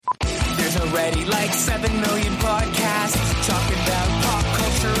already, like 7 million podcasts talking about pop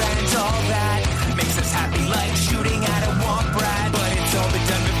culture and all that. Makes us happy like shooting at a womp rat, but it's all been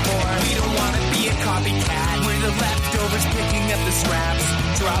done before. We don't want to be a copycat. We're the leftovers picking up the scraps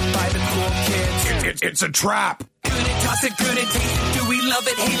dropped by the cool kids. It's a trap. Good at toss it, good at taste it. Do we love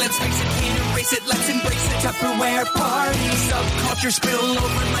it? Hey, let's face it, can't erase it. Let's embrace the Tupperware party. Subculture spill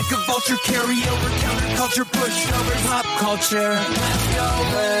over like a vulture. Carry over counterculture, pushovers, pop culture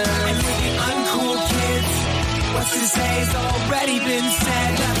leftovers. And for the uncool kids, what's to say has already been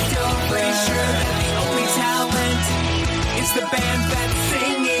said. Leftovers. Pretty sure that the only talent is the band that's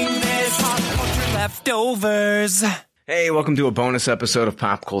singing this. Pop culture leftovers. Hey, welcome to a bonus episode of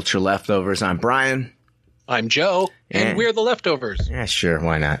Pop Culture Leftovers. I'm Brian. I'm Joe, and we're the Leftovers. Yeah, sure.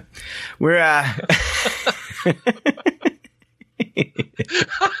 Why not? We're, I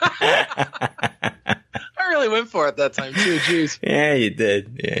really went for it that time, too. Jeez. Yeah, you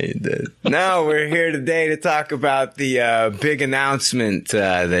did. No, we're here today to talk about the big announcement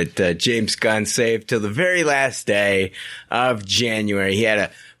that James Gunn saved till the very last day of January. He had a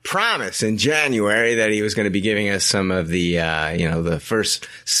promise in January that he was going to be giving us some of the, the first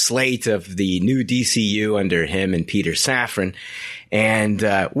slate of the new DCU under him and Peter Safran, and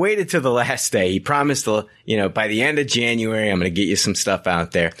waited till the last day. He promised, by the end of January, I'm going to get you some stuff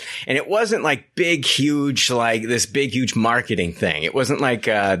out there. And it wasn't like big, huge marketing thing. It wasn't like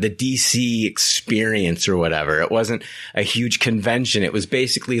the DC experience or whatever. It wasn't a huge convention. It was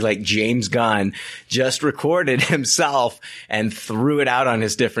basically like James Gunn just recorded himself and threw it out on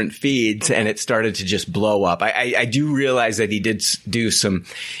his different feeds, and it started to just blow up. I do realize that he did do some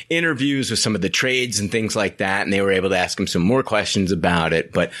interviews with some of the trades and things like that, and they were able to ask him some more questions about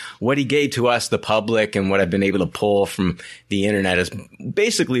it. But what he gave to us, the public, and what I've been able to pull from the internet is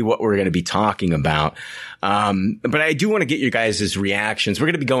basically what we're going to be talking about. But I do want to get your guys' reactions. We're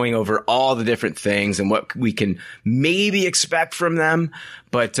going to be going over all the different things and what we can maybe expect from them.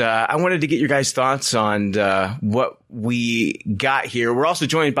 But I wanted to get your guys' thoughts on what we got here. We're also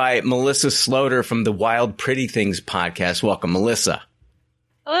joined by Melissa Sloter from the Wild Pretty Things podcast. Welcome, Melissa.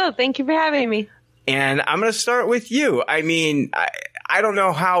 Hello. Thank you for having me. And I'm going to start with you. I mean, I don't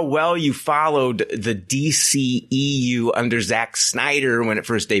know how well you followed the DCEU under Zack Snyder when it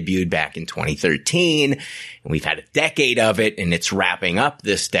first debuted back in 2013. And we've had a decade of it, and it's wrapping up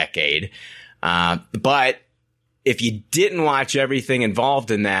this decade. But if you didn't watch everything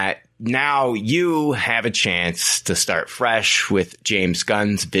involved in that, now you have a chance to start fresh with James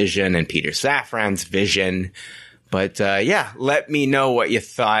Gunn's vision and Peter Safran's vision. But, let me know what you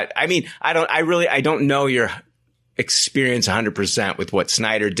thought. I mean, I don't know your experience 100% with what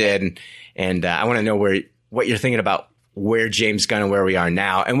Snyder did. And I want to know what you're thinking about where James Gunn and where we are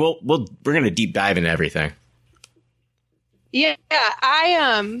now. And we're going to deep dive into everything. Yeah,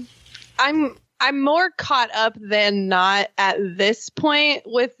 I'm more caught up than not at this point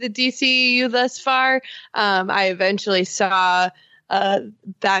with the DCU thus far. I eventually saw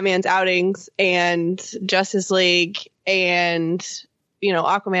Batman's outings and Justice League and,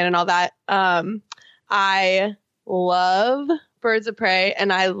 Aquaman and all that. I love Birds of Prey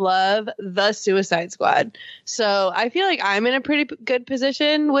and I love the Suicide Squad. So I feel like I'm in a pretty good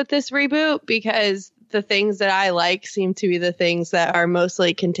position with this reboot because the things that I like seem to be the things that are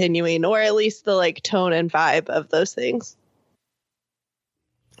mostly continuing, or at least the tone and vibe of those things.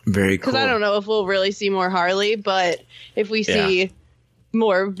 Very cool. Because I don't know if we'll really see more Harley, but if we see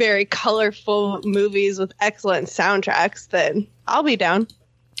more very colorful movies with excellent soundtracks, then I'll be down.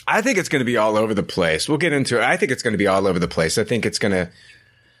 I think it's going to be all over the place. We'll get into it. I think it's going to be all over the place. I think they're going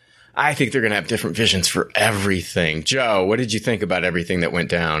to have different visions for everything. Joe, what did you think about everything that went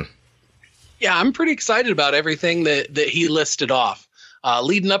down? Yeah, I'm pretty excited about everything that he listed off.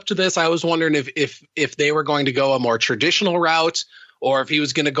 Leading up to this, I was wondering if they were going to go a more traditional route or if he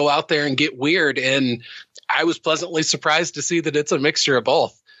was going to go out there and get weird. And I was pleasantly surprised to see that it's a mixture of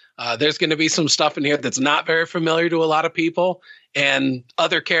both. There's going to be some stuff in here that's not very familiar to a lot of people and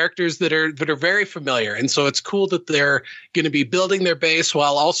other characters that are very familiar. And so it's cool that they're going to be building their base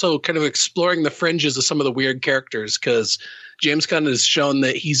while also kind of exploring the fringes of some of the weird characters, because James Gunn has shown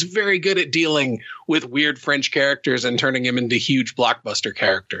that he's very good at dealing with weird French characters and turning them into huge blockbuster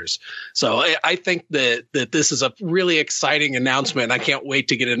characters. So I think that this is a really exciting announcement, and I can't wait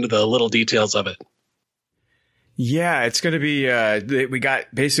to get into the little details of it. Yeah, it's going to be, we got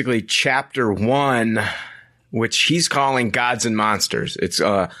basically chapter 1, which he's calling Gods and Monsters. It's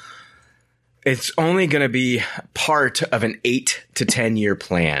only going to be part of an 8 to 10 year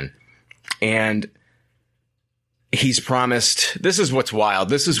plan. And he's promised, this is what's wild.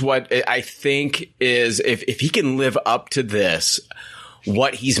 This is what I think is, if he can live up to this,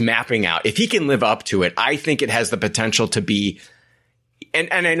 what he's mapping out, if he can live up to it, I think it has the potential to be,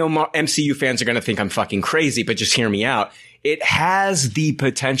 and I know MCU fans are going to think I'm fucking crazy, but just hear me out. It has the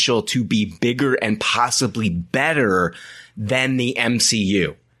potential to be bigger and possibly better than the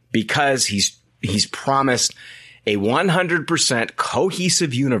MCU because he's promised a 100%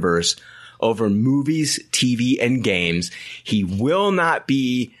 cohesive universe over movies, TV, and games. He will not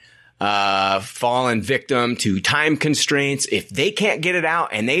be fallen victim to time constraints. If they can't get it out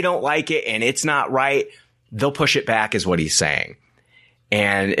and they don't like it and it's not right, they'll push it back is what he's saying.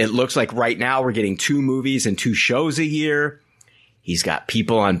 And it looks like right now we're getting 2 movies and 2 shows a year. He's got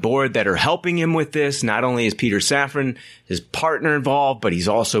people on board that are helping him with this. Not only is Peter Safran, his partner, involved, but he's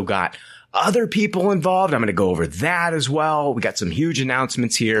also got other people involved. I'm going to go over that as well. We got some huge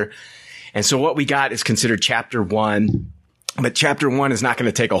announcements here. And so what we got is considered Chapter 1. But Chapter 1 is not going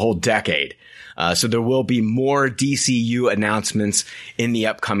to take a whole decade. So there will be more DCU announcements in the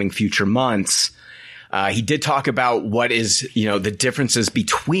upcoming future months. He did talk about what is, the differences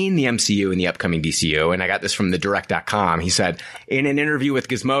between the MCU and the upcoming DCU. And I got this from thedirect.com. He said, in an interview with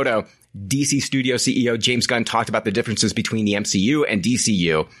Gizmodo, DC Studio CEO James Gunn talked about the differences between the MCU and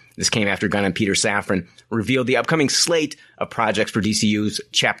DCU. This came after Gunn and Peter Safran revealed the upcoming slate of projects for DCU's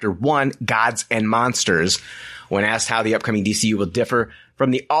Chapter 1, Gods and Monsters. When asked how the upcoming DCU will differ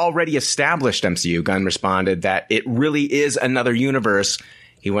from the already established MCU, Gunn responded that it really is another universe.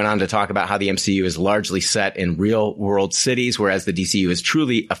 He went on to talk about how the MCU is largely set in real-world cities, whereas the DCU is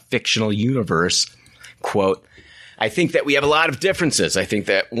truly a fictional universe. Quote, I think that we have a lot of differences. I think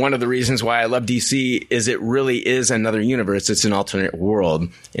that one of the reasons why I love DC is it really is another universe. It's an alternate world.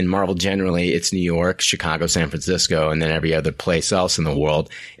 In Marvel, generally, it's New York, Chicago, San Francisco, and then every other place else in the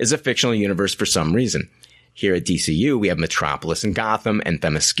world is a fictional universe for some reason. Here at DCU, we have Metropolis and Gotham and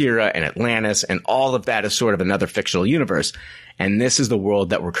Themyscira and Atlantis, and all of that is sort of another fictional universe. And this is the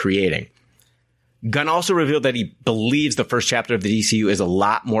world that we're creating. Gunn also revealed that he believes the first chapter of the DCU is a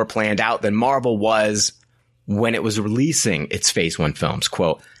lot more planned out than Marvel was when it was releasing its Phase 1 films.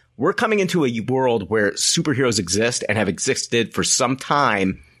 Quote, we're coming into a world where superheroes exist and have existed for some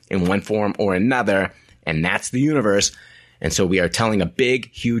time in one form or another, and that's the universe. And so we are telling a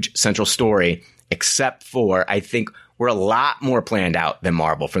big, huge central story, except for I think we're a lot more planned out than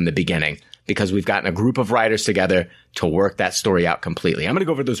Marvel from the beginning because we've gotten a group of writers together to work that story out completely. I'm going to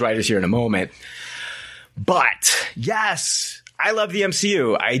go over those writers here in a moment. But yes, I love the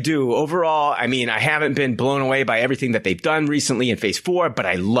MCU. I do. Overall, I mean, I haven't been blown away by everything that they've done recently in Phase 4, but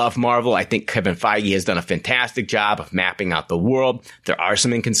I love Marvel. I think Kevin Feige has done a fantastic job of mapping out the world. There are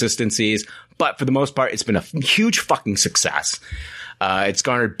some inconsistencies, but for the most part, it's been a huge fucking success. It's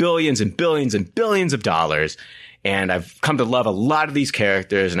garnered billions and billions and billions of dollars, and I've come to love a lot of these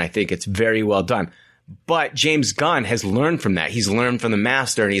characters, and I think it's very well done. But James Gunn has learned from that. He's learned from the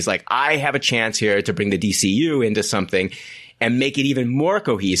master, and he's like, I have a chance here to bring the DCU into something and make it even more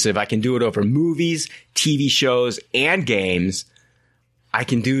cohesive. I can do it over movies, TV shows, and games. I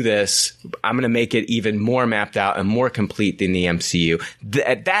can do this. I'm going to make it even more mapped out and more complete than the MCU.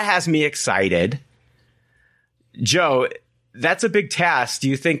 That has me excited. Joe, that's a big task. Do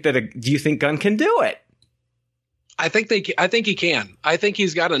you think Gunn can do it? I think he can. I think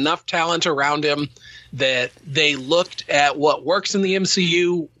he's got enough talent around him that they looked at what works in the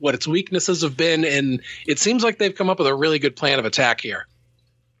MCU, what its weaknesses have been, and it seems like they've come up with a really good plan of attack here.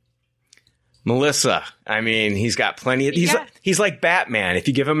 Melissa, I mean, he's got plenty of, he's like Batman. If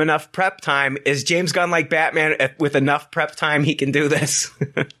you give him enough prep time, is James Gunn like Batman? With enough prep time, he can do this.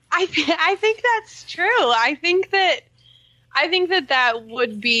 I think that's true. I think that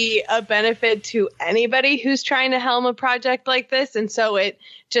would be a benefit to anybody who's trying to helm a project like this. And so it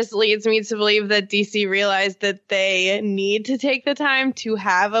just leads me to believe that DC realized that they need to take the time to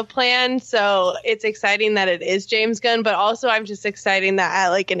have a plan. So it's exciting that it is James Gunn, but also I'm just excited that at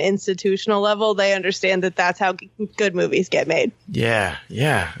like an institutional level, they understand that that's how good movies get made. Yeah,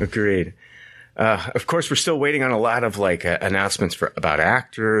 agreed. Of course, we're still waiting on a lot of like announcements about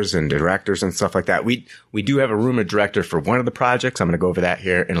actors and directors and stuff like that. We do have a rumored director for one of the projects. I'm going to go over that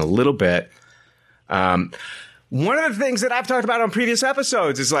here in a little bit. One of the things that I've talked about on previous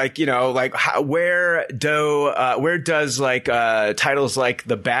episodes is like, where does like titles like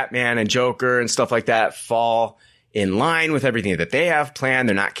the Batman and Joker and stuff like that fall in line with everything that they have planned?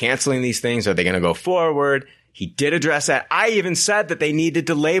 They're not canceling these things. Are they going to go forward? He did address that. I even said that they needed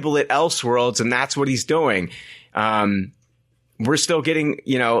to label it Elseworlds, and that's what he's doing. We're still getting,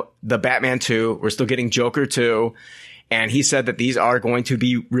 the Batman 2. We're still getting Joker 2. And he said that these are going to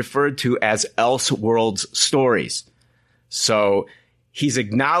be referred to as Elseworlds stories. So he's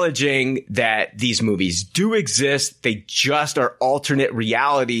acknowledging that these movies do exist. They just are alternate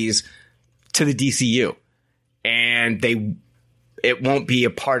realities to the DCU. And it won't be a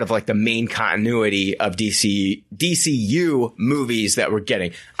part of like the main continuity of DCU movies that we're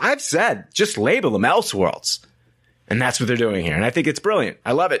getting. I've said, just label them Elseworlds. And that's what they're doing here. And I think it's brilliant.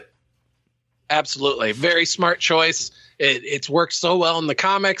 I love it. Absolutely. Very smart choice. It's worked so well in the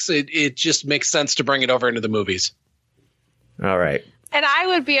comics. It just makes sense to bring it over into the movies. All right. And I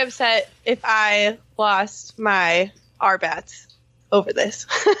would be upset if I lost my R-Bats over this.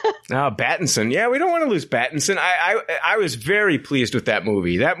 Oh, Pattinson. Yeah, we don't want to lose Pattinson. I was very pleased with that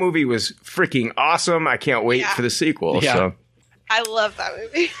movie. That movie was freaking awesome. I can't wait for the sequel. Yeah. So. I love that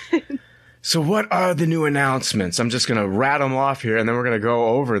movie. So what are the new announcements? I'm just going to rattle them off here, and then we're going to go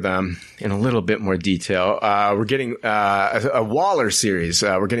over them in a little bit more detail. We're getting a Waller series.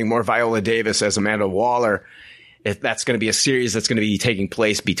 We're getting more Viola Davis as Amanda Waller. That's going to be a series that's going to be taking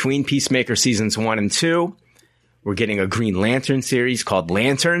place between Peacemaker seasons 1 and 2. We're getting a Green Lantern series called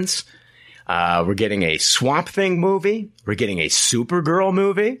Lanterns. We're getting a Swamp Thing movie. We're getting a Supergirl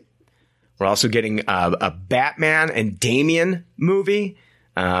movie. We're also getting a Batman and Damian movie.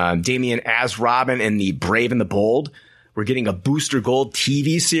 Damian as Robin in the Brave and the Bold. We're getting a Booster Gold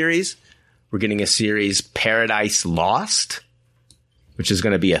TV series. We're getting a series Paradise Lost, which is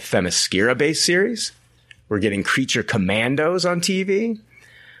going to be a Themyscira-based series. We're getting Creature Commandos on TV.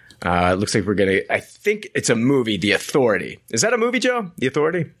 It looks like we're going to, I think it's a movie, The Authority. Is that a movie, Joe? The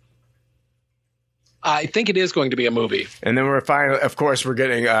Authority? I think it is going to be a movie. And then we're finally, of course, we're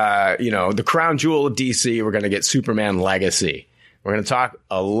getting, the crown jewel of DC. We're going to get Superman Legacy. We're going to talk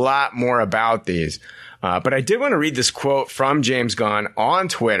a lot more about these. But I did want to read this quote from James Gunn on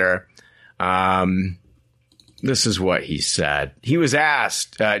Twitter. This is what he said. He was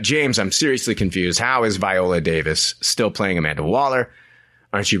asked, James, I'm seriously confused. How is Viola Davis still playing Amanda Waller?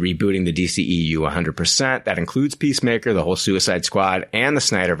 Aren't you rebooting the DCEU 100%? That includes Peacemaker, the whole Suicide Squad, and the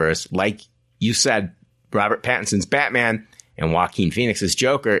Snyderverse. Like you said, Robert Pattinson's Batman and Joaquin Phoenix's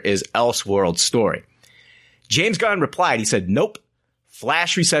Joker is Elseworlds story. James Gunn replied, he said, nope.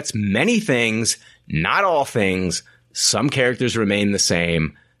 Flash resets many things, not all things. Some characters remain the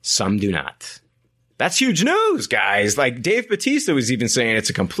same, some do not. That's huge news, guys. Like Dave Bautista was even saying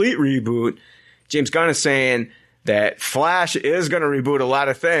it's a complete reboot. James Gunn is saying that Flash is going to reboot a lot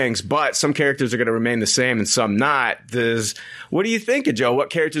of things, but some characters are going to remain the same and some not. What do you think, Joe?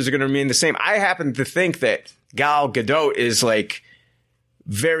 What characters are going to remain the same? I happen to think that Gal Gadot is like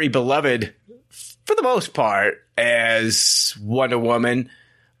very beloved for the most part as Wonder Woman.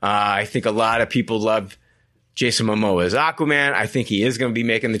 I think a lot of people love Jason Momoa as Aquaman. I think he is going to be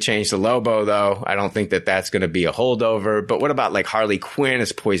making the change to Lobo, though. I don't think that that's going to be a holdover. But what about like Harley Quinn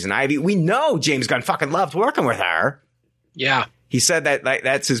as Poison Ivy? We know James Gunn fucking loved working with her. Yeah. He said that like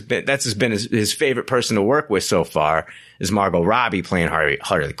that's been his favorite person to work with so far is Margot Robbie playing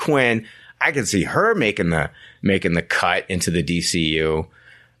Harley Quinn. I can see her making the cut into the DCU.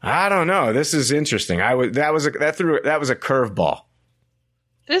 I don't know. This is interesting. That was a curveball.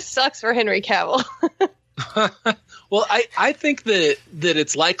 This sucks for Henry Cavill. Well, I think that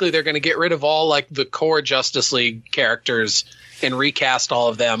it's likely they're going to get rid of all like the core Justice League characters and recast all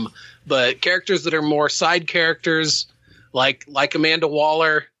of them. But characters that are more side characters, like Amanda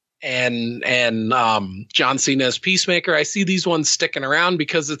Waller and John Cena as Peacemaker, I see these ones sticking around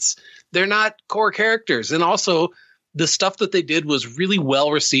because they're not core characters. And also the stuff that they did was really well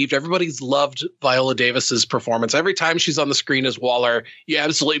received. Everybody's loved Viola Davis's performance. Every time she's on the screen as Waller, you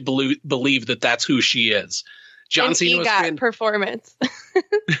absolutely believe that that's who she is. John Cena was performance.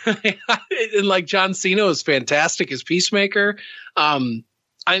 And like John Cena was fantastic as Peacemaker. I'm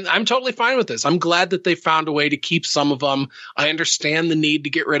totally fine with this. I'm glad that they found a way to keep some of them. I understand the need to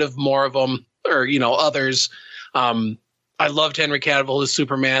get rid of more of them or, others. I loved Henry Cavill as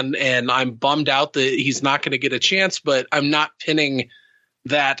Superman, and I'm bummed out that he's not going to get a chance, but I'm not pinning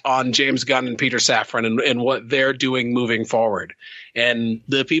that on James Gunn and Peter Safran and what they're doing moving forward. And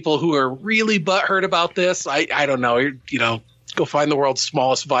the people who are really butthurt about this, I don't know, go find the world's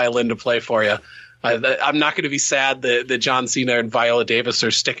smallest violin to play for you. I'm not going to be sad that John Cena and Viola Davis are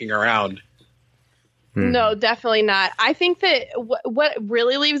sticking around. No, definitely not. I think that what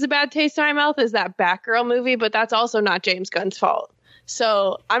really leaves a bad taste in my mouth is that Batgirl movie, but that's also not James Gunn's fault.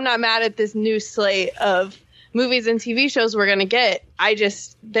 So I'm not mad at this new slate of movies and TV shows we're going to get.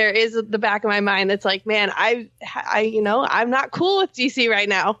 There is the back of my mind that's like, man, I'm not cool with DC right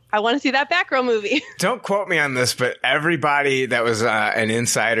now. I want to see that Batgirl movie. Don't quote me on this, but everybody that was an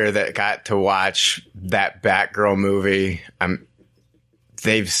insider that got to watch that Batgirl movie,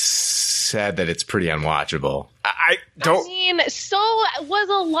 they've said that it's pretty unwatchable. I don't. I mean, so was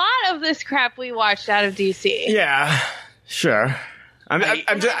a lot of this crap we watched out of DC. Yeah, sure. I'm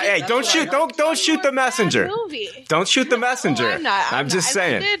just, hey, don't shoot the messenger. Don't shoot the messenger. I'm not. I'm just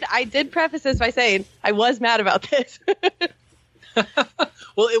saying. I did preface this by saying I was mad about this.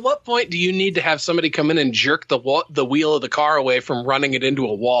 Well, at what point do you need to have somebody come in and jerk the wheel of the car away from running it into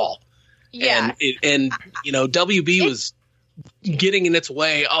a wall? Yeah. And you know, WB was getting in its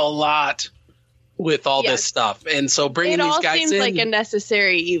way a lot with all this stuff. And so bringing these guys in. It all seems like a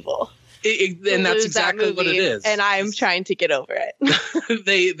necessary evil. And that's exactly what it is. And I'm trying to get over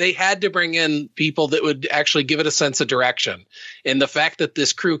it. They had to bring in people that would actually give it a sense of direction. And the fact that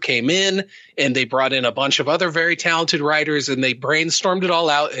this crew came in and they brought in a bunch of other very talented writers and they brainstormed it all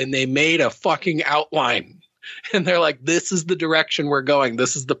out and they made a fucking outline. And they're like, this is the direction we're going.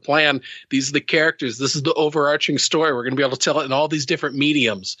 This is the plan. These are the characters. This is the overarching story. We're going to be able to tell it in all these different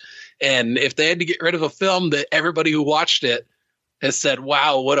mediums. And if they had to get rid of a film that everybody who watched it has said,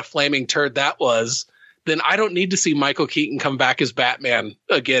 wow, what a flaming turd that was, then I don't need to see Michael Keaton come back as Batman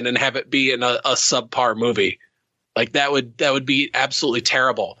again and have it be in a subpar movie. Like that would be absolutely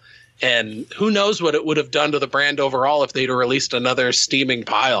terrible. And who knows what it would have done to the brand overall if they'd released another steaming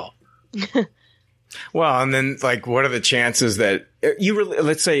pile. Well, and then like, what are the chances that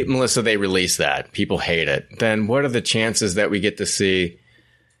let's say, Melissa, they release that, people hate it. Then what are the chances that we get to see?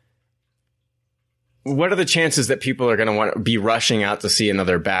 What are the chances that people are going to want to be rushing out to see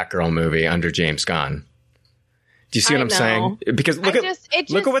another Batgirl movie under James Gunn? Do you see what I'm saying? Because look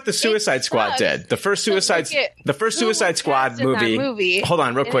at what the Suicide Squad did. The first Suicide Squad movie. Hold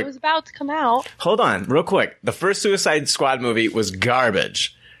on, real quick. It was about to come out. Hold on, real quick. The first Suicide Squad movie was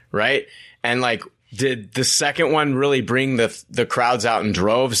garbage, right? And like, did the second one really bring the crowds out in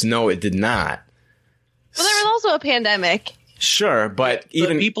droves? No, it did not. Well, there was also a pandemic. Sure, but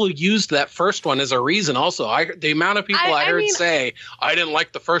even people used that first one as a reason. Also, the amount of people I heard say, "I didn't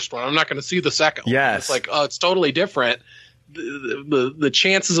like the first one. I'm not going to see the second one." Yes, it's like, oh, it's totally different. The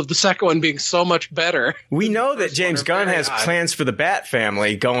chances of the second one being so much better. We know that James Gunn has plans for the Bat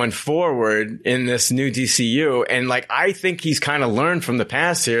family going forward in this new DCU, and like I think he's kind of learned from the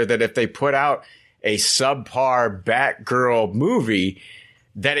past here that if they put out a subpar Batgirl movie,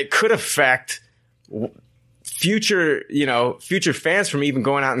 that it could affect future fans from even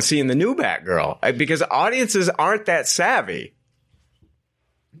going out and seeing the new Batgirl, because audiences aren't that savvy.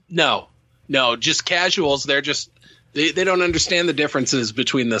 No, just casuals. They're just, they don't understand the differences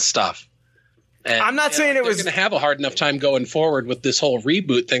between this stuff. And, I'm not saying it was going to have a hard enough time going forward with this whole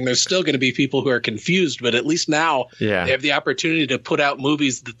reboot thing. There's still going to be people who are confused, but at least now they have the opportunity to put out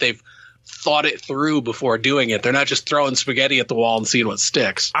movies that they've thought it through before doing it. They're not just throwing spaghetti at the wall and seeing what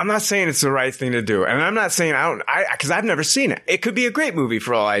sticks. I'm not saying it's the right thing to do, and I'm not saying because I've never seen it. It could be a great movie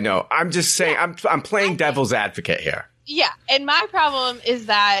for all I know. I'm just saying I'm playing devil's advocate here. Yeah, and my problem is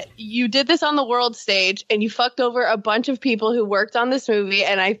that you did this on the world stage and you fucked over a bunch of people who worked on this movie,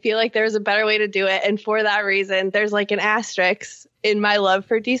 and I feel like there's a better way to do it, and for that reason, there's like an asterisk in my love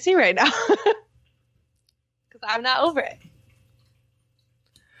for DC right now. Because I'm not over it.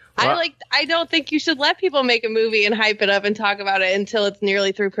 Well, I don't think you should let people make a movie and hype it up and talk about it until it's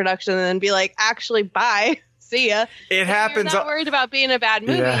nearly through production and then be like, actually, bye. See ya. It happens. You're not worried about being a bad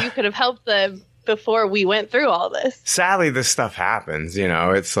movie. Yeah. You could have helped them before we went through all this. Sadly, this stuff happens.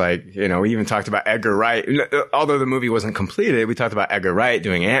 It's like, we even talked about Edgar Wright. Although the movie wasn't completed, we talked about Edgar Wright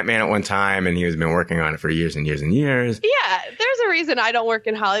doing Ant-Man at one time, and he has been working on it for years and years and years. Yeah, there's a reason I don't work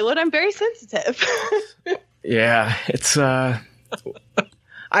in Hollywood. I'm very sensitive. Yeah, it's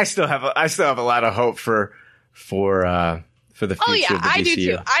I still have a lot of hope for the future of the DCU. I do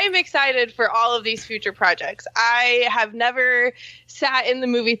too. I am excited for all of these future projects. I have never sat in the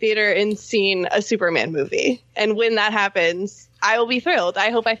movie theater and seen a Superman movie. And when that happens, I will be thrilled. I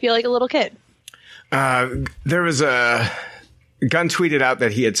hope I feel like a little kid. There was Gunn tweeted out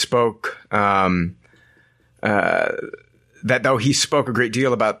that he had spoke that though he spoke a great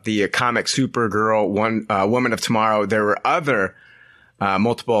deal about the comic Supergirl, Woman of Tomorrow, there were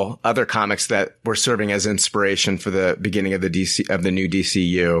multiple other comics that were serving as inspiration for the beginning of the new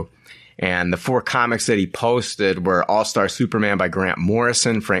DCU. And the 4 comics that he posted were All-Star Superman by Grant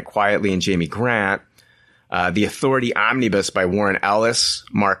Morrison, Frank Quitely, and Jamie Grant. The Authority Omnibus by Warren Ellis,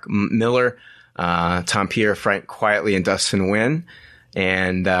 Mark Miller, Tom Pierre, Frank Quitely, and Dustin Nguyen.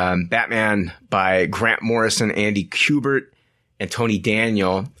 And Batman by Grant Morrison, Andy Kubert, and Tony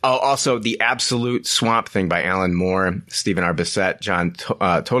Daniel. Oh, also the Absolute Swamp Thing by Alan Moore, Stephen R. Bissett, John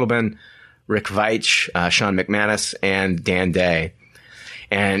Totleben, Rick Veitch, Sean McManus, and Dan Day.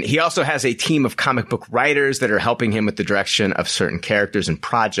 And he also has a team of comic book writers that are helping him with the direction of certain characters and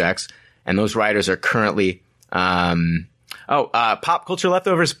projects. And those writers are currently, Pop Culture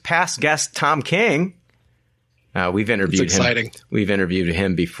Leftovers past guest Tom King. We've interviewed him. We've interviewed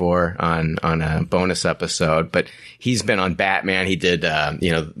him before on a bonus episode, but he's been on Batman. He did,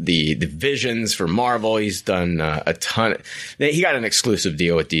 the Visions for Marvel. He's done a ton. He got an exclusive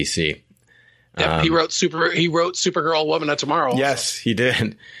deal with DC. Yep, he wrote Supergirl, Woman of Tomorrow. Yes, he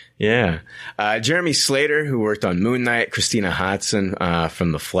did. Yeah. Jeremy Slater, who worked on Moon Knight, Christina Hodson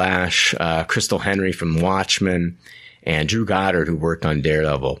from The Flash, Crystal Henry from Watchmen, and Drew Goddard, who worked on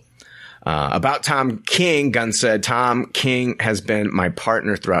Daredevil. About Tom King, Gunn said, Tom King has been my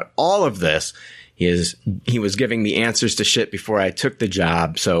partner throughout all of this. He was giving me answers to shit before I took the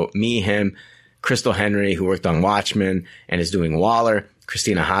job. So me, him, Crystal Henry, who worked on Watchmen and is doing Waller,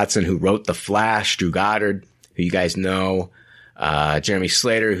 Christina Hodson, who wrote The Flash, Drew Goddard, who you guys know, Jeremy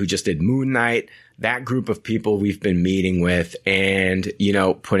Slater, who just did Moon Knight, that group of people we've been meeting with and,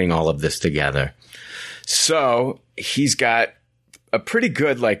 putting all of this together. So he's got a pretty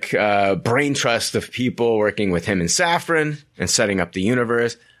good, brain trust of people working with him and Safran and setting up the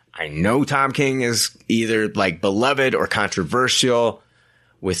universe. I know Tom King is either beloved or controversial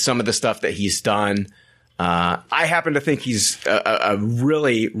with some of the stuff that he's done. I happen to think he's a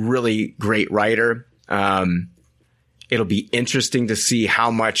really, really great writer. It'll be interesting to see how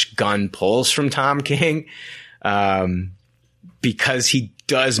much Gunn pulls from Tom King, because he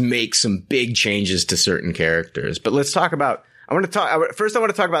does make some big changes to certain characters. But let's talk about, I want to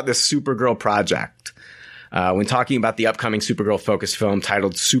talk about this Supergirl project. When talking about the upcoming Supergirl focused film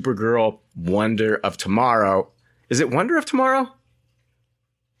titled Supergirl Wonder of Tomorrow. Is it Wonder of Tomorrow?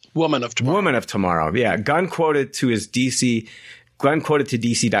 Woman of Tomorrow. Woman of Tomorrow. Yeah. Gunn quoted to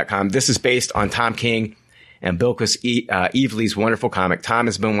DC.com. This is based on Tom King and Bilquis Evely's wonderful comic. Tom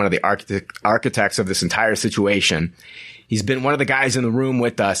has been one of the architects of this entire situation. He's been one of the guys in the room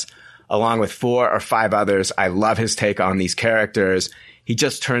with us, along with 4 or 5 others. I love his take on these characters. He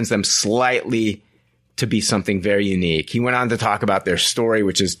just turns them slightly to be something very unique. He went on to talk about their story,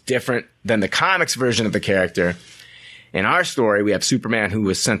 which is different than the comics version of the character. In our story, we have Superman, who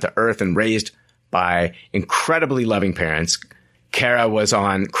was sent to Earth and raised by incredibly loving parents. Kara was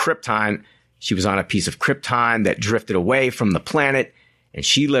on Krypton. She was on a piece of Krypton that drifted away from the planet, and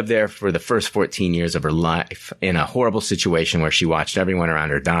she lived there for the first 14 years of her life in a horrible situation where she watched everyone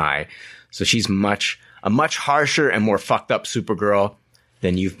around her die. So she's a much harsher and more fucked up Supergirl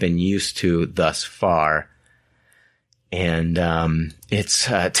than you've been used to thus far. And it's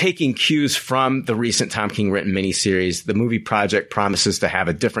taking cues from the recent Tom King written miniseries. The movie project promises to have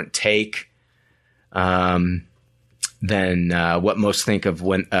a different take than what most think of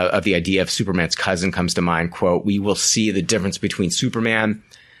when of the idea of Superman's cousin comes to mind. Quote, we will see the difference between Superman,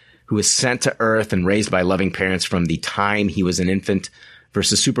 who was sent to Earth and raised by loving parents from the time he was an infant,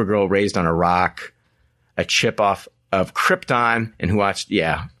 versus Supergirl raised on a rock, a chip off of Krypton, and who watched,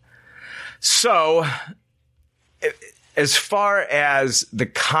 yeah. So, as far as the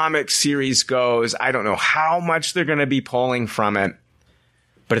comic series goes, I don't know how much they're going to be pulling from it,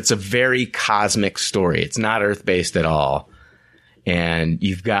 but it's a very cosmic story. It's not Earth-based at all. And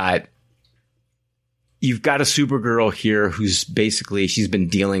you've got a Supergirl here who's basically, she's been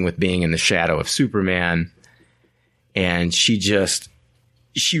dealing with being in the shadow of Superman. And she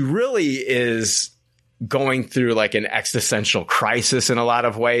really is going through an existential crisis in a lot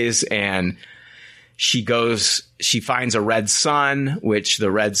of ways. And she finds a red sun, which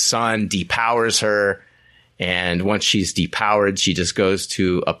the red sun depowers her. And once she's depowered, she just goes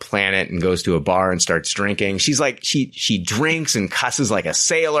to a planet and goes to a bar and starts drinking. She's she drinks and cusses like a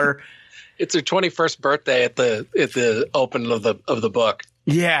sailor. It's her 21st birthday at the open of the book.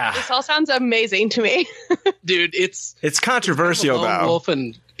 Yeah. This all sounds amazing to me. Dude, it's controversial though.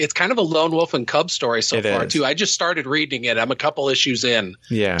 It's kind of a lone wolf and cub story so far too. I just started reading it. I'm a couple issues in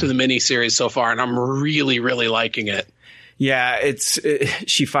to the miniseries so far, and I'm really, really liking it. Yeah,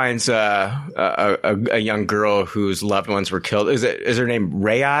 she finds a young girl whose loved ones were killed. Is her name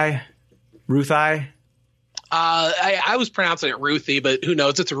Ruth I? I was pronouncing it Ruthie, but who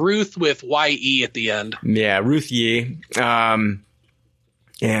knows? It's Ruth with Y-E at the end. Yeah, Ruth Yee. And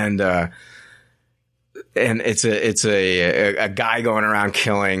it's a guy going around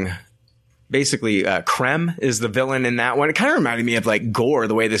killing. Basically, Krem is the villain in that one. It kind of reminded me of Gore,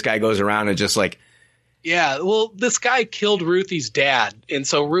 the way this guy goes around and just Yeah, well, this guy killed Ruthie's dad, and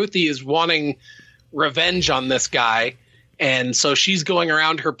so Ruthie is wanting revenge on this guy, and so she's going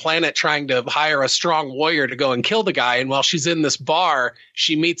around her planet trying to hire a strong warrior to go and kill the guy, and while she's in this bar,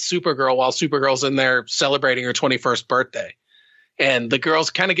 she meets Supergirl while Supergirl's in there celebrating her 21st birthday. and the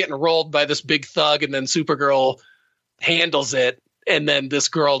girl's kind of getting rolled by this big thug, and then Supergirl handles it. And then this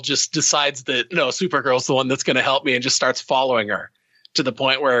girl just decides that, no, Supergirl's the one that's going to help me, and just starts following her to the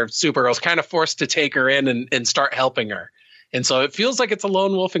point where Supergirl's kind of forced to take her in and start helping her. And so it feels like it's a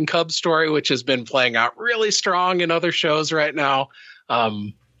lone wolf and cub story, which has been playing out really strong in other shows right now.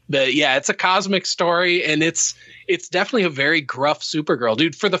 But yeah, it's a cosmic story, and it's definitely a very gruff Supergirl.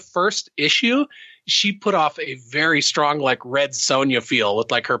 Dude, for the first issue, she put off a very strong, like, Red Sonja feel with,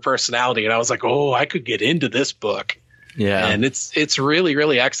 like, her personality. And I was like, oh, I could get into this book. Yeah. And it's really,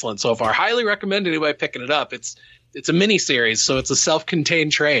 really excellent so far. Highly recommend anybody picking it up. It's a mini series, so it's a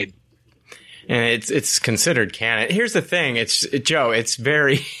self-contained trade. And it's considered canon. Here's the thing, Joe, it's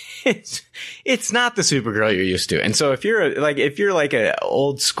very it's not the Supergirl you're used to. And so if you're like an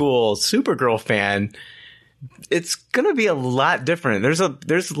old school Supergirl fan, it's going to be a lot different. There's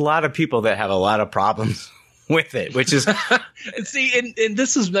a lot of people that have a lot of problems with it, which is see, and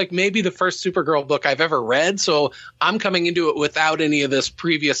this is like maybe the first Supergirl book I've ever read, so I'm coming into it without any of this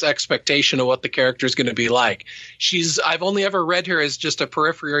previous expectation of what the character is going to be like. I've only ever read her as just a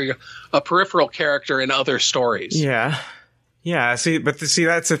peripheral character in other stories. Yeah, see,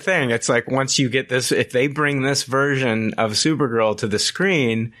 that's the thing. It's like, once you get this, if they bring this version of Supergirl to the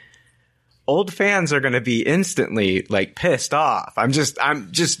screen, old fans are going to be instantly, like, pissed off. I'm just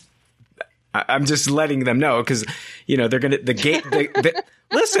letting them know, because, you know, they're going to,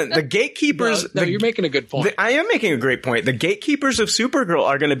 listen, the gatekeepers. No, you're making a good point. I am making a great point. The gatekeepers of Supergirl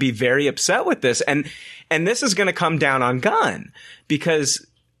are going to be very upset with this. And this is going to come down on Gunn, because,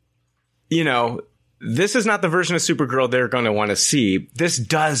 you know, this is not the version of Supergirl they're going to want to see. This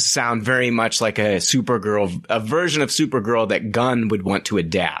does sound very much like a version of Supergirl that Gunn would want to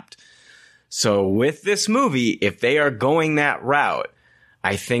adapt. So with this movie, if they are going that route,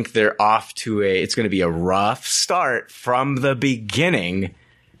 I think they're off to it's going to be a rough start from the beginning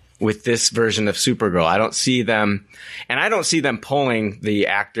with this version of Supergirl. I don't see them pulling the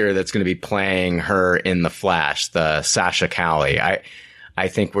actor that's going to be playing her in The Flash, the Sasha Calle. I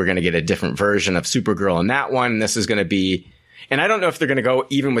think we're going to get a different version of Supergirl in that one. This is going to be, and I don't know if they're going to go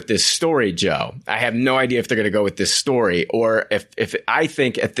even with this story, Joe. I have no idea if they're going to go with this story, or if I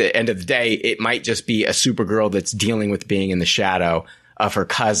think at the end of the day, it might just be a Supergirl that's dealing with being in the shadow of her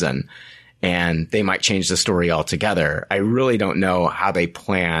cousin, and they might change the story altogether. I really don't know how they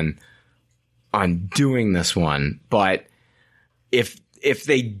plan on doing this one, but if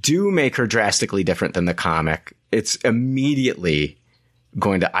they do make her drastically different than the comic, it's immediately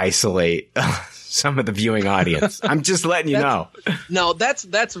going to isolate some of the viewing audience. I'm just letting you know. No, that's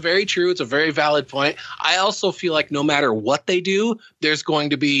very true. It's a very valid point. I also feel like no matter what they do, there's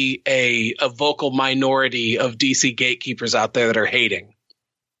going to be a vocal minority of DC gatekeepers out there that are hating.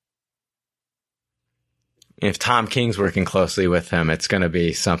 If Tom King's working closely with him, it's going to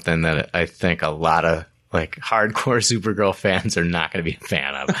be something that I think a lot of, like, hardcore Supergirl fans are not going to be a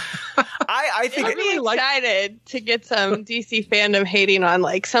fan of. I think I'm really excited to get some DC fandom hating on,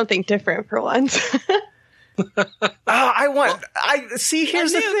 like, something different for once. Here's the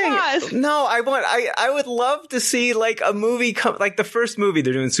thing. Boss. No, I would love to see, like, a movie like the first movie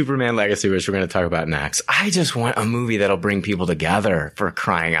they're doing, Superman Legacy, which we're going to talk about next. I just want a movie that'll bring people together, for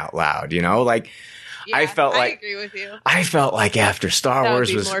crying out loud, you know? Like, yeah, I agree with you. I felt like after Star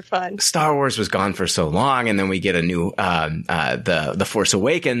Wars was more fun. Star Wars was gone for so long, and then we get a new the Force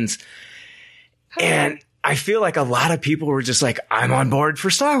Awakens, and I feel like a lot of people were just like, I'm on board for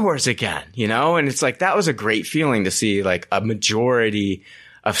Star Wars again, you know? And it's like, that was a great feeling to see, like, a majority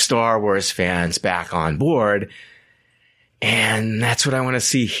of Star Wars fans back on board, and that's what I want to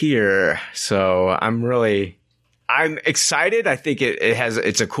see here. So I'm excited. I think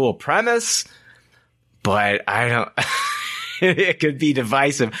it's a cool premise. But I don't, it could be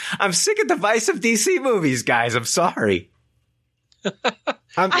divisive. I'm sick of divisive DC movies, guys. I'm sorry.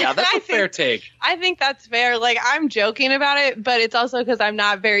 Yeah, that's a fair take. I think that's fair. Like, I'm joking about it, but it's also because I'm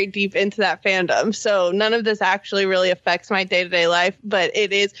not very deep into that fandom. So none of this actually really affects my day-to-day life. But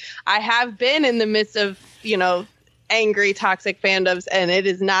I have been in the midst of, you know, angry, toxic fandoms, and it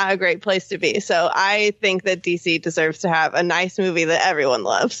is not a great place to be. So I think that DC deserves to have a nice movie that everyone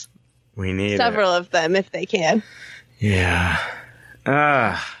loves. We need several of them if they can. Yeah.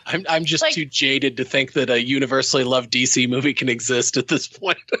 I'm just too jaded to think that a universally loved DC movie can exist at this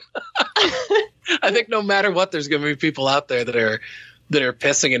point. I think no matter what, there's going to be people out there that are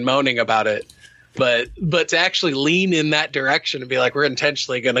pissing and moaning about it. But to actually lean in that direction and be like, we're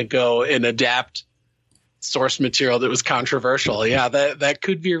intentionally going to go and adapt source material that was controversial. Yeah, that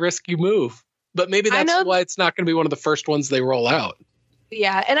could be a risky move. But maybe that's why it's not going to be one of the first ones they roll out.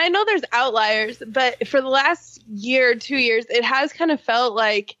 Yeah, and I know there's outliers, but for the last year, 2 years, it has kind of felt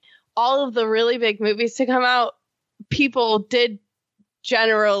like all of the really big movies to come out, people did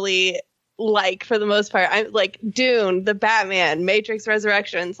generally like, for the most part. I like Dune, The Batman, Matrix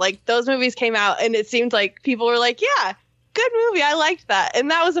Resurrections, like those movies came out and it seemed like people were like, yeah, good movie, I liked that, and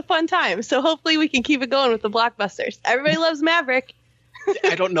that was a fun time. So hopefully we can keep it going with the blockbusters. Everybody loves Maverick.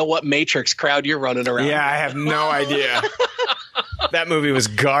 I don't know what Matrix crowd you're running around. Yeah, I have no idea. That movie was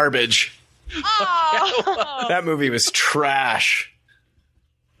garbage. Oh. That movie was trash.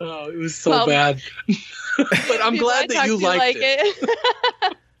 Oh, it was so bad. But I'm glad that you liked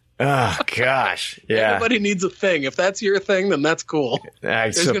it. Oh, gosh. Yeah. Everybody needs a thing. If that's your thing, then that's cool.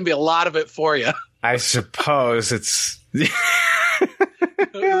 There's going to be a lot of it for you. I suppose it's... There's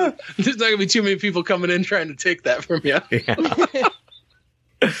not going to be too many people coming in trying to take that from you.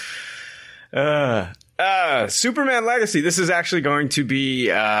 Yeah. Superman Legacy. This is actually going to be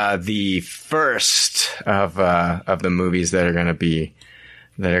the first of the movies that are going to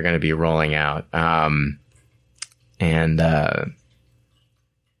be rolling out.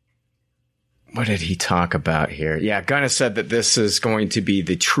 What did he talk about here? Yeah, Gunn has said that this is going to be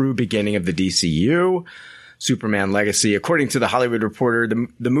the true beginning of the DCU. Superman Legacy. According to The Hollywood Reporter,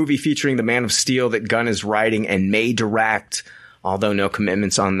 the movie featuring the Man of Steel that Gunn is writing and may direct, although no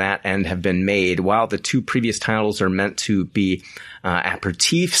commitments on that end have been made. While the two previous titles are meant to be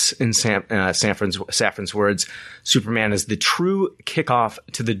aperitifs, in Safran's words, Superman is the true kickoff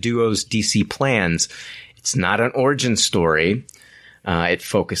to the duo's DC plans. It's not an origin story. It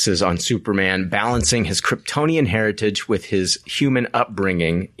focuses on Superman balancing his Kryptonian heritage with his human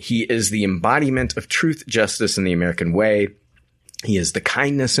upbringing. He is the embodiment of truth, justice, and the American way. He is the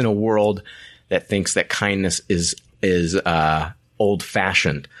kindness in a world that thinks that kindness is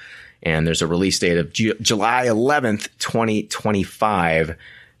old-fashioned. And there's a release date of July 11th, 2025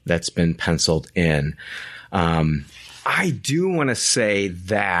 that's been penciled in. I do want to say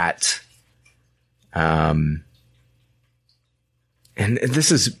that... and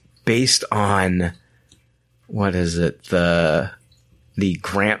this is based on, what is it? The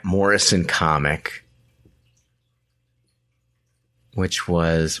Grant Morrison comic, which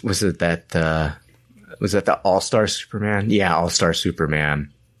was it that the All-Star Superman? Yeah, All-Star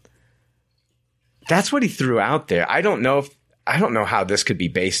Superman. That's what he threw out there. I don't know how this could be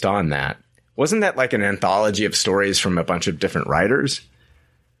based on that. Wasn't that like an anthology of stories from a bunch of different writers?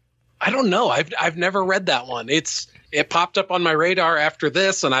 I don't know. I've never read that one. It popped up on my radar after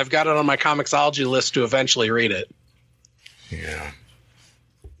this, and I've got it on my Comixology list to eventually read it. Yeah.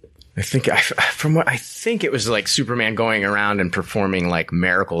 I think it was like Superman going around and performing like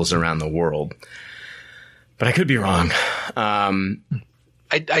miracles around the world, but I could be wrong.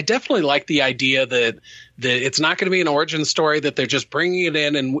 I definitely like the idea that it's not going to be an origin story, that they're just bringing it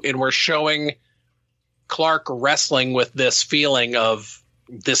in and we're showing Clark wrestling with this feeling of,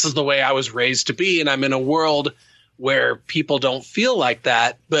 this is the way I was raised to be, and I'm in a world where people don't feel like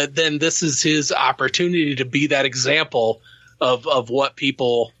that. But then this is his opportunity to be that example of what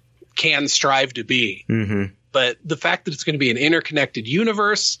people can strive to be. Mm-hmm. But the fact that it's going to be an interconnected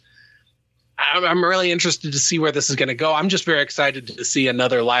universe, I'm really interested to see where this is going to go. I'm just very excited to see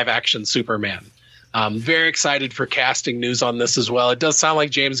another live action Superman. I'm very excited for casting news on this as well. It does sound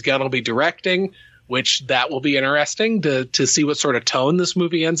like James Gunn will be directing, which that will be interesting to see what sort of tone this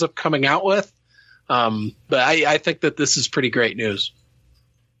movie ends up coming out with. But I think that this is pretty great news.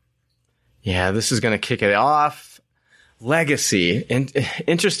 Yeah, this is going to kick it off. Legacy.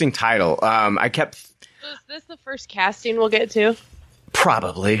 Interesting title. Is this the first casting we'll get to?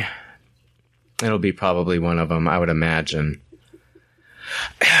 Probably. It'll be probably one of them, I would imagine.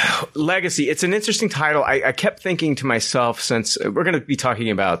 Legacy. It's an interesting title. I kept thinking to myself, since we're going to be talking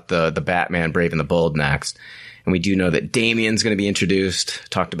about the Batman Brave and the Bold next, and we do know that Damian's going to be introduced.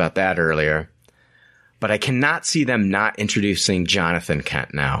 Talked about that earlier. But I cannot see them not introducing Jonathan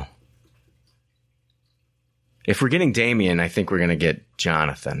Kent now. If we're getting Damian, I think we're going to get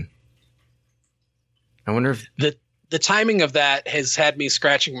Jonathan. I wonder if... The timing of that has had me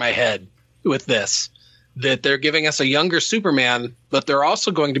scratching my head with this. That they're giving us a younger Superman, but they're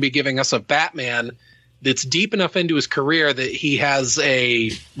also going to be giving us a Batman that's deep enough into his career that he has a,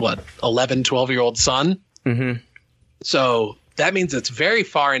 11, 12-year-old son? Mm-hmm. So... that means it's very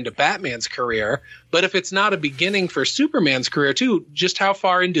far into Batman's career. But if it's not a beginning for Superman's career too, just how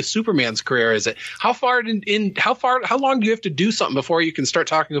far into Superman's career is it? How long do you have to do something before you can start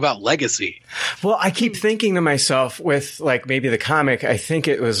talking about legacy? Well, I keep thinking to myself with like maybe the comic, I think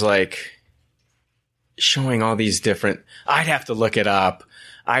it was like showing all these different, I'd have to look it up.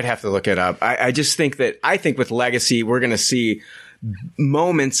 I just think with Legacy, we're going to see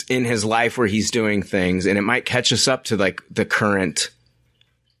moments in his life where he's doing things, and it might catch us up to like the current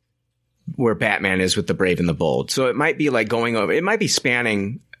where Batman is with the Brave and the Bold. So it might be like going over, it might be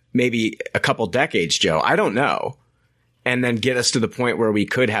spanning maybe a couple decades, Joe. I don't know. And then get us to the point where we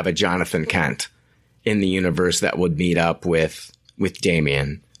could have a Jonathan Kent in the universe that would meet up with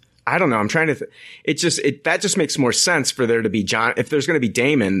Damian. I don't know. I'm trying to, that just makes more sense for there to be if there's going to be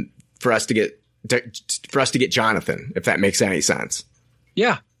Damon for us to get Jonathan, if that makes any sense.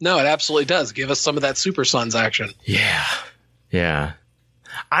 Yeah, no, it absolutely does. Give us some of that Super Sons action. Yeah. Yeah.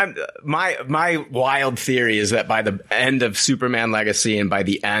 My wild theory is that by the end of Superman Legacy and by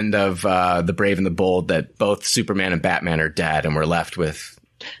the end of The Brave and the Bold, that both Superman and Batman are dead and we're left with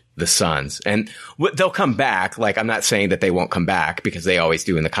the Sons. And they'll come back. Like, I'm not saying that they won't come back because they always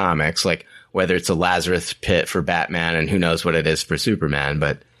do in the comics, like whether it's a Lazarus pit for Batman and who knows what it is for Superman.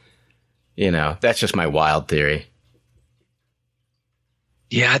 But, you know, that's just my wild theory.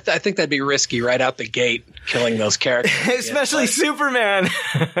 Yeah, I think that'd be risky right out the gate, killing those characters. Especially Superman.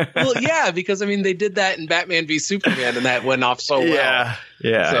 Well, yeah, because, I mean, they did that in Batman v Superman, and that went off so well.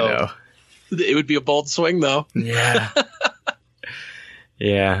 Yeah, so, I know. It would be a bold swing, though. Yeah.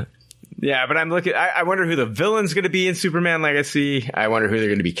 Yeah. Yeah, but I'm looking... I wonder who the villain's going to be in Superman Legacy. I wonder who they're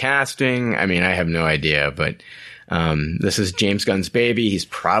going to be casting. I mean, I have no idea, but... this is James Gunn's baby. He's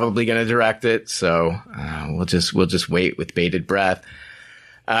probably going to direct it, so we'll just wait with bated breath.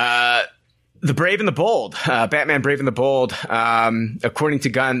 The Brave and the Bold, Batman Brave and the Bold. According to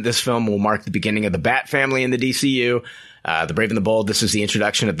Gunn, this film will mark the beginning of the Bat family in the DCU. The Brave and the Bold, this is the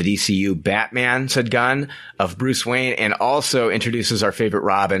introduction of the DCU Batman, said Gunn, of Bruce Wayne, and also introduces our favorite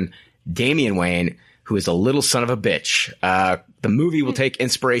Robin, Damian Wayne, who is a little son of a bitch. The movie will take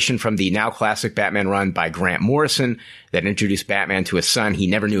inspiration from the now classic Batman run by Grant Morrison that introduced Batman to a son he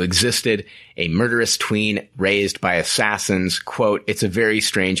never knew existed, a murderous tween raised by assassins. Quote, it's a very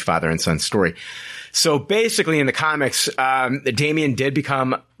strange father and son story. So basically in the comics, Damian did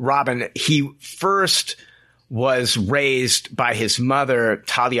become Robin. He first was raised by his mother,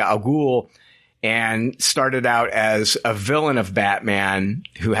 Talia al Ghul, and started out as a villain of Batman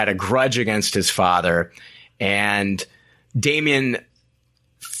who had a grudge against his father. And Damian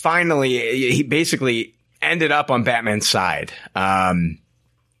he basically ended up on Batman's side. And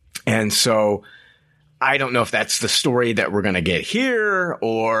so I don't know if that's the story that we're going to get here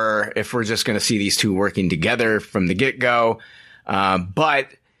or if we're just going to see these two working together from the get-go. But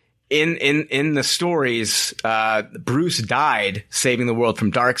in the stories, Bruce died saving the world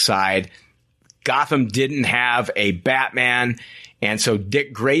from Darkseid. Gotham didn't have a Batman, and so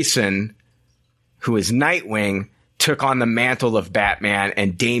Dick Grayson, who is Nightwing, took on the mantle of Batman,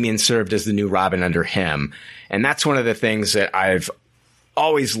 and Damian served as the new Robin under him. And that's one of the things that I've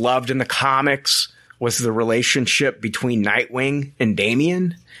always loved in the comics was the relationship between Nightwing and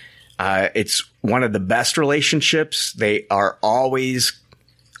Damian. It's one of the best relationships. They are always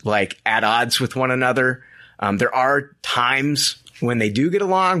like at odds with one another. There are times when they do get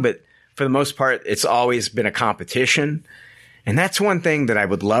along, but for the most part, it's always been a competition. And that's one thing that I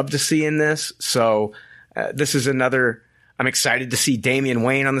would love to see in this. So this is another, I'm excited to see Damian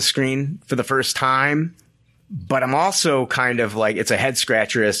Wayne on the screen for the first time. But I'm also kind of like, it's a head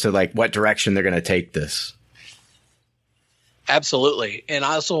scratcher as to like what direction they're going to take this. Absolutely. And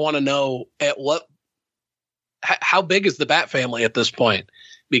I also want to know how big is the Bat family at this point?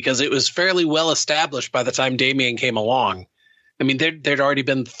 Because it was fairly well established by the time Damian came along. I mean, there'd already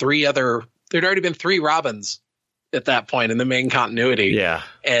been three Robins at that point in the main continuity. Yeah.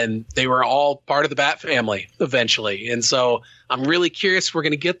 And they were all part of the Bat family eventually. And so I'm really curious we're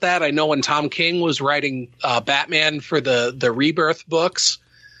going to get that. I know when Tom King was writing Batman for the Rebirth books,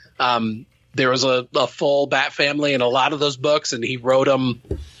 there was a full Bat family in a lot of those books, and he wrote them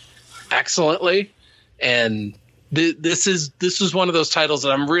excellently. And this is one of those titles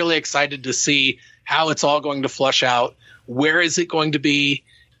that I'm really excited to see how it's all going to flush out. Where is it going to be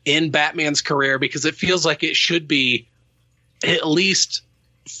in Batman's career? Because it feels like it should be at least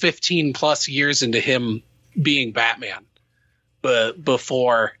 15 plus years into him being Batman, but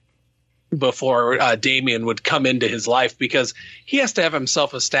before Damian would come into his life, because he has to have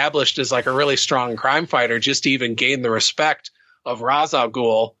himself established as like a really strong crime fighter just to even gain the respect of Ra's al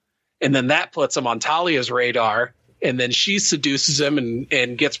Ghul. And then that puts him on Talia's radar. And then she seduces him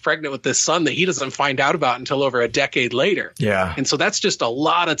and gets pregnant with this son that he doesn't find out about until over a decade later. Yeah. And so that's just a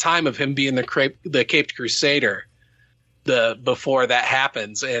lot of time of him being the Caped Crusader before that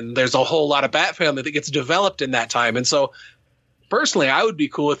happens. And there's a whole lot of Bat family that gets developed in that time. And so personally, I would be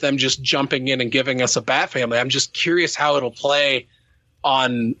cool with them just jumping in and giving us a Bat family. I'm just curious how it'll play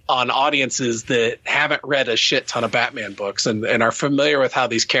on audiences that haven't read a shit ton of Batman books and are familiar with how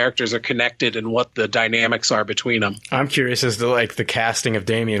these characters are connected and what the dynamics are between them. I'm curious as to like the casting of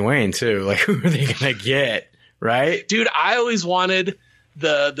Damian Wayne too. Like, who are they gonna get? Right, dude. I always wanted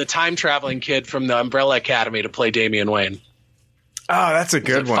the time traveling kid from the Umbrella Academy to play Damian Wayne. Oh, that's a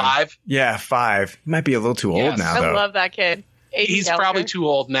good one. 5? Yeah, 5. He might be a little too old now, though. I love that kid. He's probably too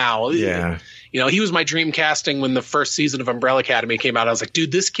old now. Yeah. You know, he was my dream casting when the first season of Umbrella Academy came out. I was like,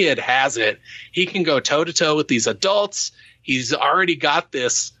 dude, this kid has it. He can go toe to toe with these adults. He's already got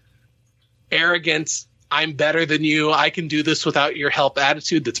this arrogance. I'm better than you. I can do this without your help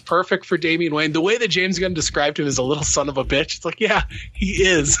attitude that's perfect for Damian Wayne. The way that James Gunn described him as a little son of a bitch, it's like, yeah, he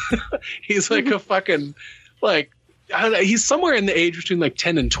is. He's like a fucking, like, I don't know, he's somewhere in the age between like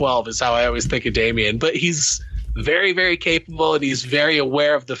 10 and 12 is how I always think of Damian. But he's very, very capable, and he's very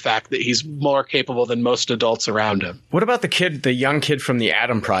aware of the fact that he's more capable than most adults around him. What about the young kid from the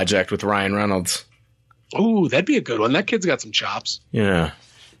Adam Project with Ryan Reynolds? Ooh, that'd be a good one. That kid's got some chops. Yeah.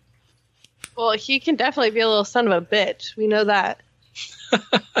 Well, he can definitely be a little son of a bitch. We know that.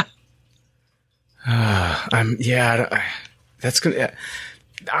 I'm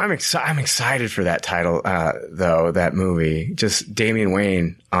excited for that title, though, that movie. Just Damian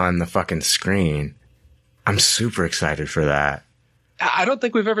Wayne on the fucking screen. I'm super excited for that. I don't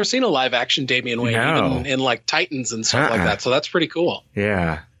think we've ever seen a live action Damian Wayne, even in like Titans and stuff like that. So that's pretty cool.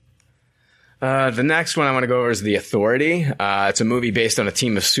 Yeah. The next one I want to go over is The Authority. It's a movie based on a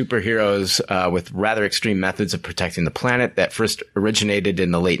team of superheroes with rather extreme methods of protecting the planet that first originated in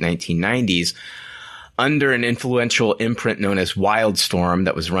the late 1990s under an influential imprint known as Wildstorm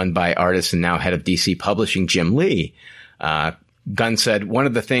that was run by artist and now head of DC Publishing Jim Lee. Gunn said, one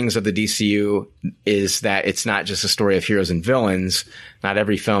of the things of the DCU is that it's not just a story of heroes and villains. Not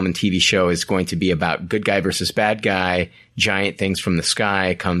every film and TV show is going to be about good guy versus bad guy. Giant things from the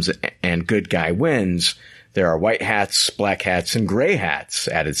sky comes and good guy wins. There are white hats, black hats, and gray hats,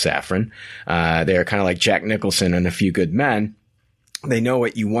 added Safran. They are kind of like Jack Nicholson and A Few Good Men. They know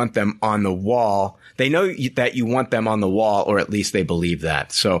what you want them on the wall. They know that you want them on the wall, or at least they believe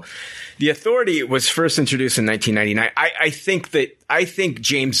that. So The Authority was first introduced in 1999. I think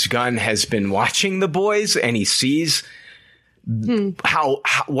James Gunn has been watching The Boys, and he sees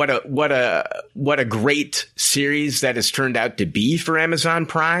what a great series that has turned out to be for Amazon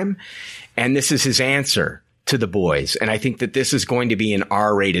Prime. And this is his answer to The Boys. And I think that this is going to be an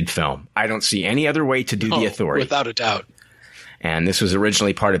R-rated film. I don't see any other way to do The Authority. Without a doubt. And this was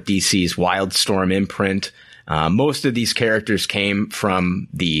originally part of DC's Wildstorm imprint. Most of these characters came from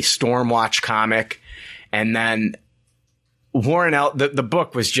the Stormwatch comic. And then the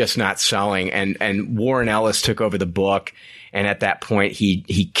book was just not selling. And Warren Ellis took over the book. And at that point,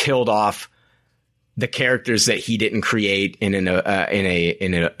 he killed off the characters that he didn't create in an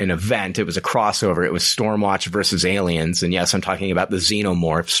event. It was a crossover. It was Stormwatch versus aliens. And yes, I'm talking about the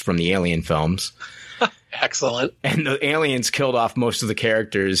xenomorphs from the Alien films. Excellent. And the aliens killed off most of the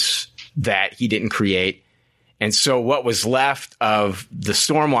characters that he didn't create. And so what was left of the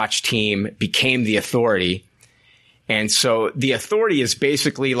Stormwatch team became the Authority. And so the Authority is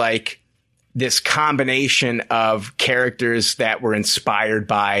basically like this combination of characters that were inspired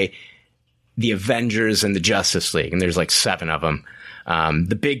by the Avengers and the Justice League. And there's like 7 of them.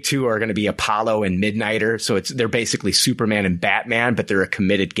 The big 2 are going to be Apollo and Midnighter. So they're basically Superman and Batman, but they're a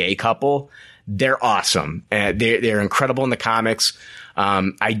committed gay couple. They're awesome. They're incredible in the comics.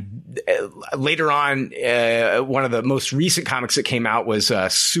 Later on, one of the most recent comics that came out was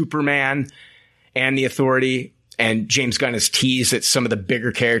Superman and the Authority. And James Gunn has teased that some of the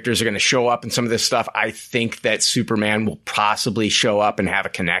bigger characters are going to show up in some of this stuff. I think that Superman will possibly show up and have a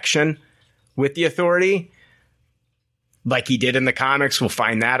connection with the Authority, like he did in the comics. We'll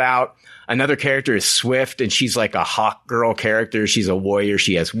find that out. Another character is Swift, and she's like a Hawk Girl character. She's a warrior.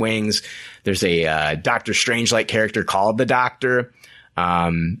 She has wings. There's a Doctor Strange-like character called the Doctor.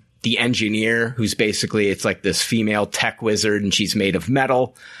 The Engineer, who's basically, it's like this female tech wizard, and she's made of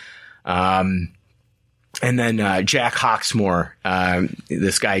metal. And then Jack Hawksmoor,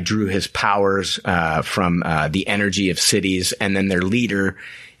 this guy drew his powers from the energy of cities. And then their leader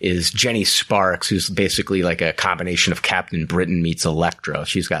is Jenny Sparks, who's basically like a combination of Captain Britain meets Electro.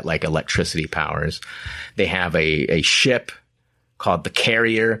 She's got like electricity powers. They have a ship called the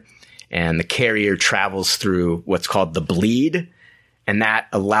Carrier, and the Carrier travels through what's called the Bleed. And that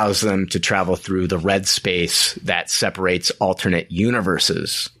allows them to travel through the red space that separates alternate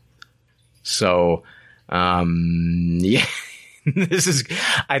universes. So, yeah,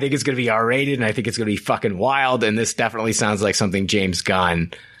 I think it's going to be R-rated, and I think it's going to be fucking wild. And this definitely sounds like something James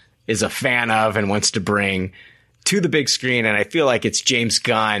Gunn is a fan of and wants to bring to the big screen, and I feel like it's James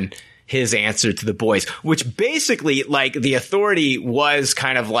Gunn, his answer to The Boys, which basically, like, The Authority was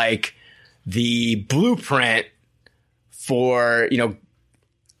kind of like the blueprint for, you know,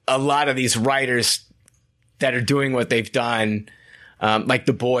 a lot of these writers that are doing what they've done, like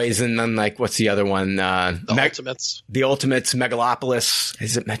The Boys, and then, like, what's the other one? Ultimates. The Ultimates, Megalopolis.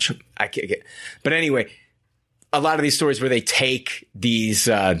 Is it Metro? I can't get. But anyway, a lot of these stories where they take these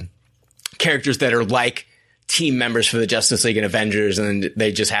characters that are like team members for the Justice League and Avengers, and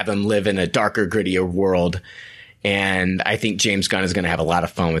they just have them live in a darker, grittier world. And I think James Gunn is going to have a lot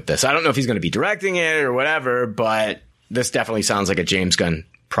of fun with this. I don't know if he's going to be directing it or whatever, but this definitely sounds like a James Gunn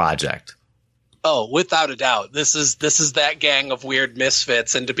project. Oh, without a doubt. This is that gang of weird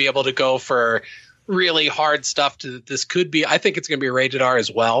misfits, and to be able to go for really hard stuff this could be, I think it's going to be rated R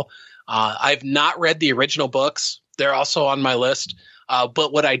as well. I've not read the original books. They're also on my list.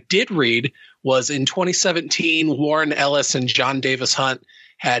 But what I did read was in 2017, Warren Ellis and John Davis Hunt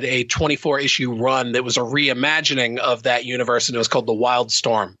had a 24-issue run that was a reimagining of that universe, and it was called The Wild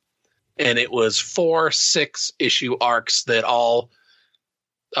Storm. And it was 4 6-issue arcs that all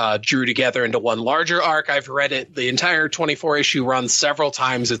drew together into one larger arc. I've read it, the entire 24-issue run, several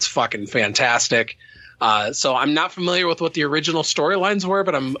times. It's fucking fantastic. So I'm not familiar with what the original storylines were,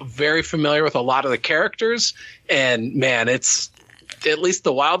 but I'm very familiar with a lot of the characters. And man, it's at least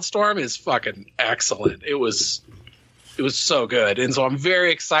the Wildstorm is fucking excellent. It was so good. And so I'm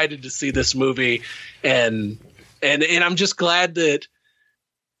very excited to see this movie. And I'm just glad that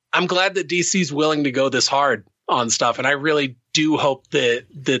DC's willing to go this hard on stuff. And I really do hope that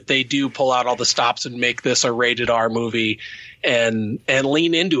they do pull out all the stops and make this a rated R movie and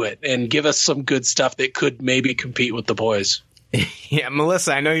lean into it and give us some good stuff that could maybe compete with The Boys. Yeah,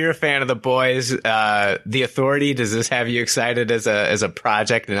 Melissa, I know you're a fan of The Boys. The Authority, does this have you excited as a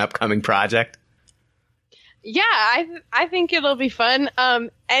project, an upcoming project? Yeah, I think it'll be fun.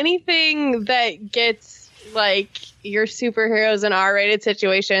 Anything that gets like your superheroes in R-rated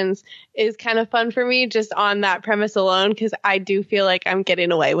situations is kind of fun for me, just on that premise alone, because I do feel like I'm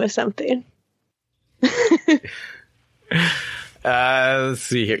getting away with something. Let's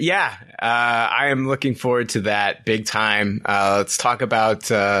see here. Yeah, I am looking forward to that big time. Let's talk about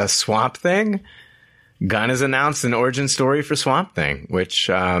Swamp Thing. Gunn has announced an origin story for Swamp Thing,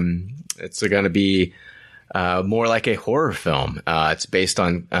 which it's going to be more like a horror film. It's based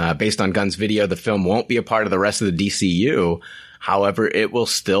on Gunn's video. The film won't be a part of the rest of the DCU. However, it will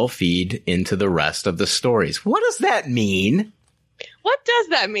still feed into the rest of the stories. What does that mean? What does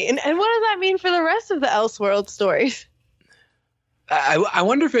that mean? And what does that mean for the rest of the Elseworld stories? I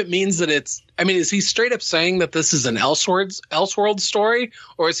wonder if it means that is he straight up saying that this is an Elseworld story,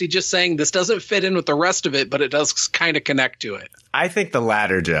 or is he just saying this doesn't fit in with the rest of it, but it does kind of connect to it? I think the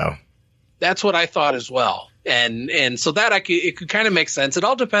latter, Joe. That's what I thought as well. And so that it could kind of make sense. It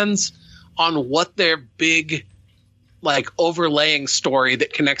all depends on what their big, like, overlaying story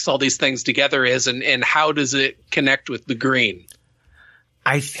that connects all these things together is, and how does it connect with the Green?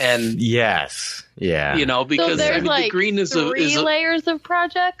 Yes. Yeah. You know, because so there's the Green is three layers of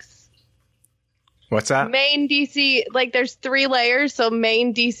projects. What's that? Main DC, like there's 3 layers, so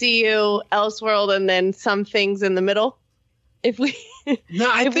main DCU, Elseworld, and then some things in the middle. If we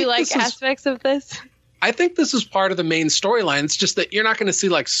like aspects of this. I think this is part of the main storyline. It's just that you're not going to see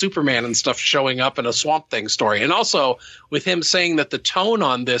like Superman and stuff showing up in a Swamp Thing story. And also with him saying that the tone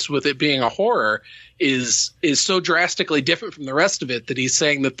on this, with it being a horror, is so drastically different from the rest of it, that he's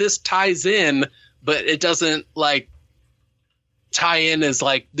saying that this ties in, but it doesn't like tie in as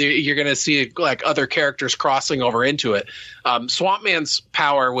like you're going to see like other characters crossing over into it. Swamp Man's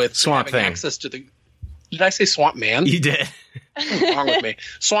power with Swamp having Thing. access to the... Did I say Swamp Man? You did. What's wrong with me?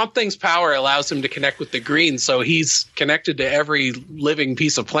 Swamp Thing's power allows him to connect with the Green, so he's connected to every living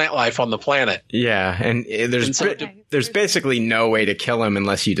piece of plant life on the planet. Yeah, and there's basically no way to kill him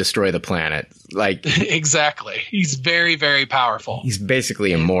unless you destroy the planet. Like exactly, he's very, very powerful. He's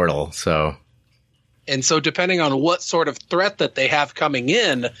basically immortal. So depending on what sort of threat that they have coming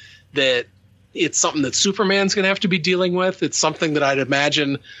in, that it's something that Superman's going to have to be dealing with. It's something that I'd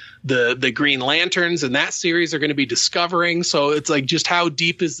imagine the Green Lanterns in that series are going to be discovering. So it's like, just how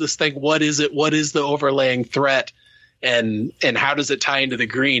deep is this thing? What is it? What is the overlaying threat? And how does it tie into the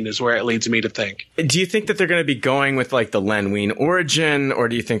Green is where it leads me to think. Do you think that they're going to be going with like the Len Wein origin, or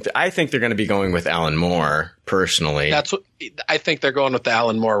do you think I think they're going to be going with Alan Moore personally? That's what I think they're going with the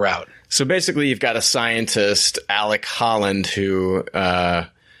Alan Moore route. So basically you've got a scientist, Alec Holland, who,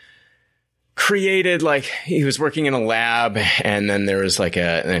 created, like, he was working in a lab, and then there was like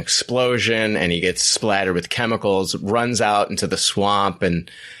an explosion, and he gets splattered with chemicals, runs out into the swamp,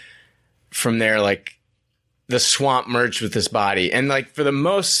 and from there, like, the swamp merged with his body. And like for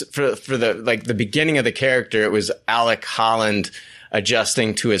the beginning of the character, it was Alec Holland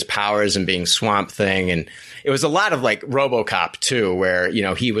adjusting to his powers and being Swamp Thing. And it was a lot of like RoboCop too, where, you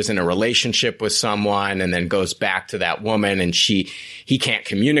know, he was in a relationship with someone and then goes back to that woman and he can't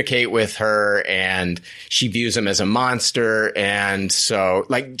communicate with her and she views him as a monster. And so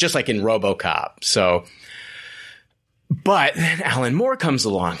like, just like in RoboCop. So, but then Alan Moore comes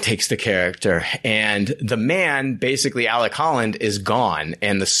along, takes the character, and the man, basically Alec Holland, is gone.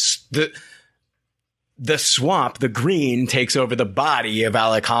 And the swamp, the green, takes over the body of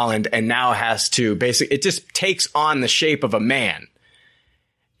Alec Holland and now has to it just takes on the shape of a man.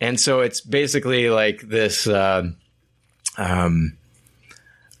 And so it's basically like this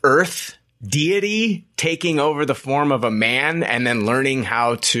earth deity taking over the form of a man and then learning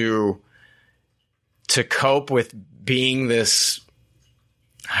how to cope with being this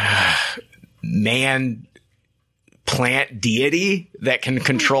man plant deity that can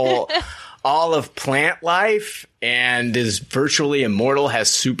control all of plant life and is virtually immortal, has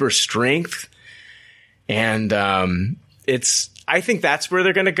super strength. And I think that's where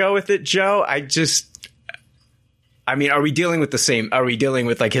they're going to go with it, Joe. I mean, are we dealing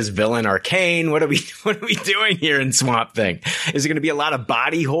with like his villain Arcane? What are we doing here in Swamp Thing? Is it going to be a lot of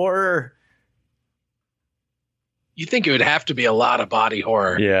body horror? You think it would have to be a lot of body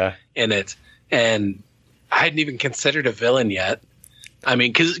horror in it. And I hadn't even considered a villain yet. I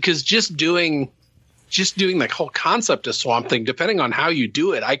mean, because just doing the whole concept of Swamp Thing, depending on how you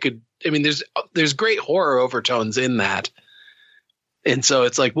do it, there's great horror overtones in that. And so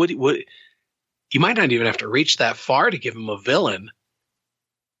it's like, what you might not even have to reach that far to give him a villain.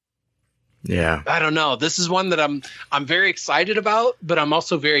 Yeah. I don't know. This is one that I'm very excited about, but I'm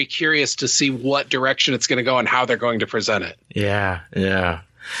also very curious to see what direction it's going to go and how they're going to present it. Yeah. Yeah.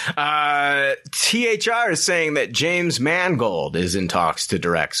 THR is saying that James Mangold is in talks to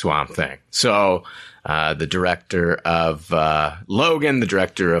direct Swamp Thing. So, the director of, Logan, the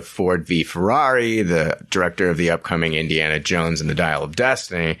director of Ford v Ferrari, the director of the upcoming Indiana Jones and the Dial of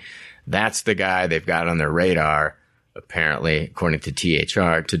Destiny. That's the guy they've got on their radar, apparently, according to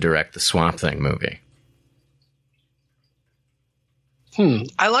THR, to direct the Swamp Thing movie.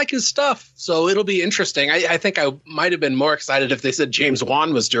 I like his stuff, so it'll be interesting. I think I might have been more excited if they said James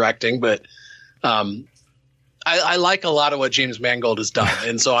Wan was directing, but I like a lot of what James Mangold has done,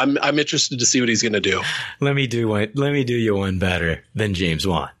 and so I'm interested to see what he's going to do. Let me do you one better than James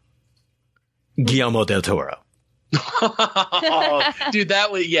Wan. Guillermo del Toro. Oh, dude,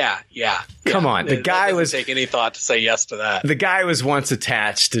 that was yeah. Come on, the guy was take any thought to say yes to that. The guy was once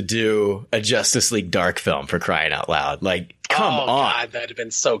attached to do a Justice League Dark film, for crying out loud. Like, come on, God, that'd have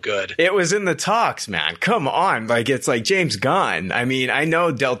been so good. It was in the talks, man. Come on, like it's like James Gunn. I mean, I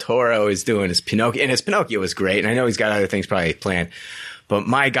know Del Toro is doing his Pinocchio, and his Pinocchio was great, and I know he's got other things probably planned. But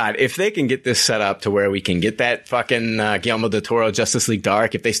my God, if they can get this set up to where we can get that fucking Guillermo del Toro Justice League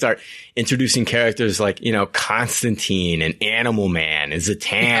Dark, if they start introducing characters like, you know, Constantine and Animal Man and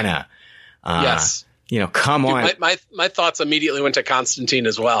Zatanna. Yes. You know, come on. My thoughts immediately went to Constantine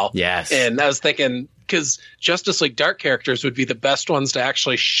as well. Yes. And I was thinking, because Justice League Dark characters would be the best ones to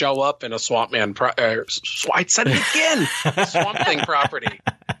actually show up in a Swamp Man. I said it again. Swamp Thing property.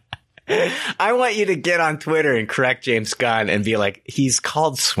 I want you to get on Twitter and correct James Gunn and be like, he's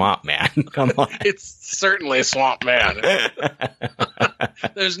called Swamp Man. Come on. It's certainly Swamp Man.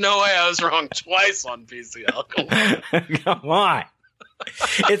 There's no way I was wrong twice on PCL. Come on. Come on.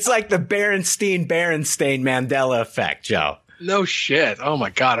 It's like the Berenstain Mandela effect, Joe. No shit. Oh my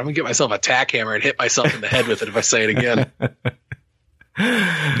God. I'm going to get myself a tack hammer and hit myself in the head with it if I say it again.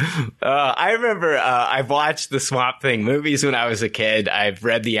 I remember I've watched the Swamp Thing movies when I was a kid. I've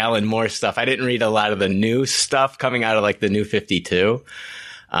read the Alan Moore stuff. I didn't read a lot of the new stuff coming out of like the New 52.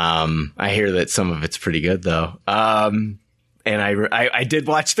 I hear that some of it's pretty good though. And I did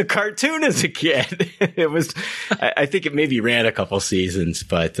watch the cartoon as a kid. It was, I think it maybe ran a couple seasons,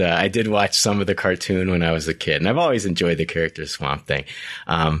 but I did watch some of the cartoon when I was a kid, and I've always enjoyed the character Swamp Thing.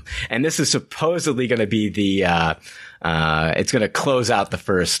 And this is supposedly going to be the it's going to close out the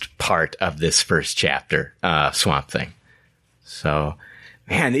first part of this first chapter, Swamp Thing. So,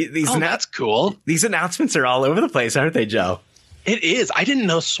 man, that's cool. These announcements are all over the place, aren't they, Joe? It is. I didn't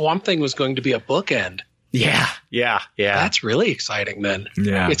know Swamp Thing was going to be a bookend. Yeah. That's really exciting then.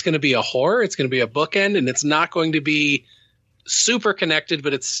 Yeah. It's going to be a horror, it's going to be a bookend, and it's not going to be super connected,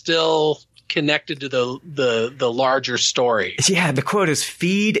 but it's still connected to the larger story. Yeah, the quote is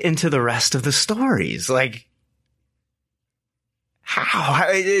feed into the rest of the stories. Like, how?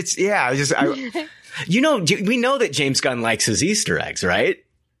 It's, yeah, we know that James Gunn likes his Easter eggs, right?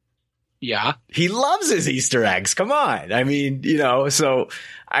 Yeah. He loves his Easter eggs. Come on. I mean, so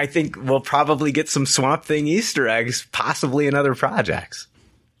I think we'll probably get some Swamp Thing Easter eggs, possibly in other projects.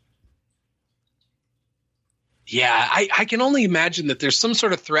 Yeah, I can only imagine that there's some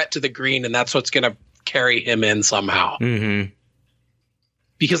sort of threat to the green, and that's what's going to carry him in somehow. Mm-hmm.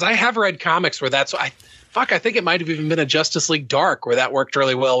 Because I have read comics where that's I think it might have even been a Justice League Dark where that worked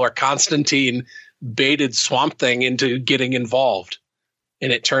really well, where Constantine baited Swamp Thing into getting involved,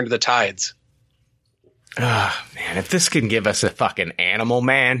 and it turned the tides. Oh, man, if this can give us a fucking Animal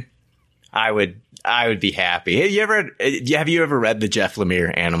Man, I would be happy. Have you ever read the Jeff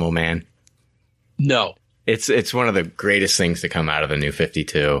Lemire Animal Man? No. It's one of the greatest things to come out of the New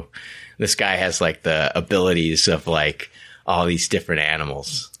 52. This guy has like the abilities of like all these different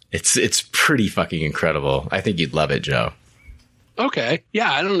animals. It's pretty fucking incredible. I think you'd love it, Joe. Okay. Yeah,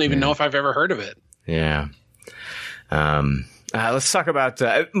 I don't even know if I've ever heard of it. Yeah. Let's talk about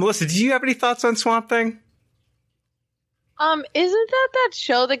Melissa. Did you have any thoughts on Swamp Thing? Isn't that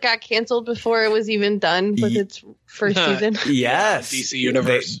show that got canceled before it was even done with its first season? Yes. DC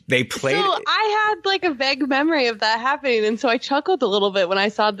Universe. They played. So I had like a vague memory of that happening, and so I chuckled a little bit when I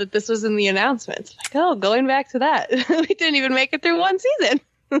saw that this was in the announcements. Like, oh, going back to that. We didn't even make it through one season.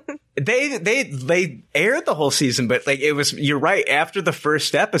 They aired the whole season, but like it was, you're right. After the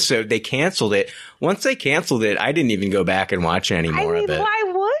first episode, they canceled it. Once they canceled it, I didn't even go back and watch any more of it. Why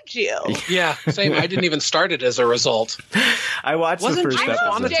would you? Yeah, same. I didn't even start it as a result. I watched the first James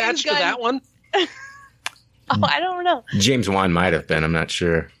Wan episode. attached to that one? I don't know. James Wan might have been. I'm not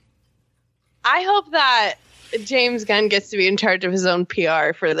sure. I hope that James Gunn gets to be in charge of his own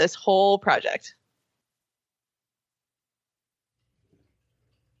PR for this whole project.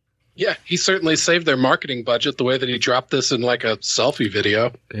 Yeah, he certainly saved their marketing budget the way that he dropped this in like a selfie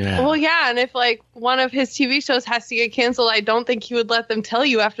video. Yeah. Well, yeah, and if like one of his TV shows has to get canceled, I don't think he would let them tell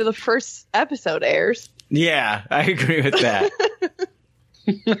you after the first episode airs. Yeah, I agree with that.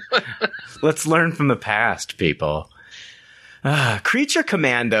 Let's learn from the past, people. Creature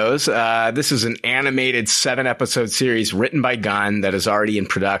Commandos. This is an animated 7-episode series written by Gunn that is already in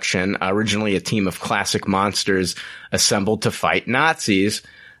production. Originally a team of classic monsters assembled to fight Nazis.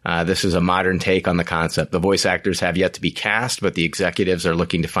 This is a modern take on the concept. The voice actors have yet to be cast, but the executives are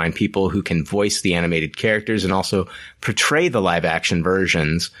looking to find people who can voice the animated characters and also portray the live-action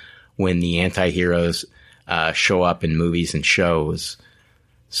versions when the anti-heroes show up in movies and shows.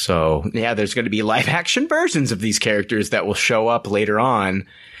 So, yeah, there's going to be live-action versions of these characters that will show up later on.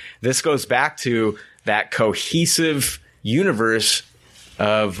 This goes back to that cohesive universe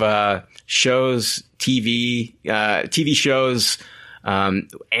of shows, TV shows,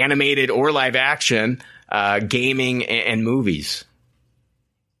 animated or live action, gaming and movies.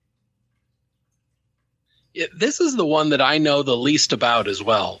 Yeah, this is the one that I know the least about as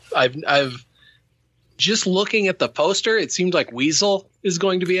well. I've just looking at the poster, it seemed like Weasel is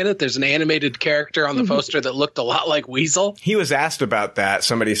going to be in it. There's an animated character on the poster that looked a lot like Weasel. He was asked about that.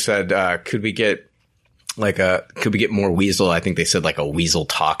 Somebody said, could we get more Weasel? I think they said like a Weasel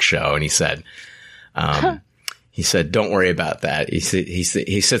talk show. And he said, don't worry about that.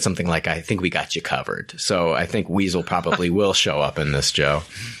 He said something like, I think we got you covered. So I think Weasel probably will show up in this, Joe.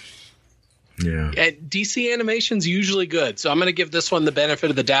 Yeah. And DC Animation's usually good. So I'm going to give this one the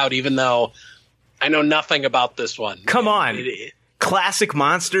benefit of the doubt, even though I know nothing about this one. Come on. Classic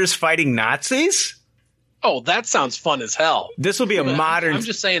monsters fighting Nazis? Oh, that sounds fun as hell. This will be a modern... I'm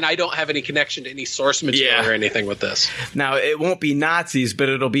just saying I don't have any connection to any source material or anything with this. Now, it won't be Nazis, but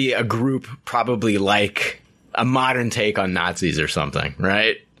it'll be a group probably like a modern take on Nazis or something,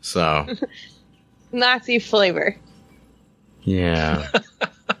 right? So... Nazi flavor. Yeah.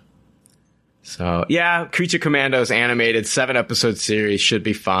 So, yeah, Creature Commandos animated 7-episode series should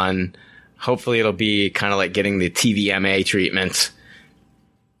be fun. Hopefully it'll be kind of like getting the TVMA treatment.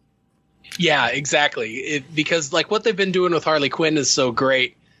 Yeah, exactly. Because like what they've been doing with Harley Quinn is so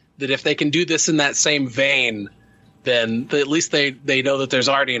great that if they can do this in that same vein, then at least they know that there's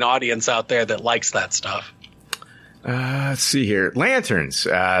already an audience out there that likes that stuff. Let's see here. Lanterns.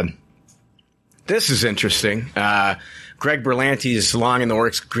 This is interesting. Greg Berlanti's long in the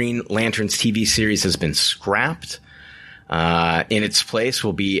works Green Lanterns TV series has been scrapped. In its place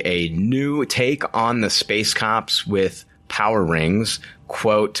will be a new take on the space cops with power rings.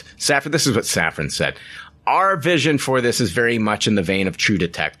 Quote, this is what Safran said. Our vision for this is very much in the vein of True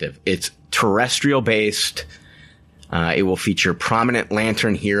Detective. It's terrestrial based. It will feature prominent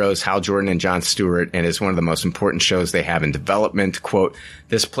Lantern heroes, Hal Jordan and Jon Stewart, and is one of the most important shows they have in development. Quote,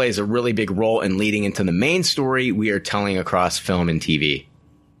 this plays a really big role in leading into the main story we are telling across film and TV.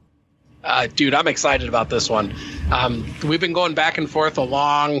 Dude, I'm excited about this one. We've been going back and forth a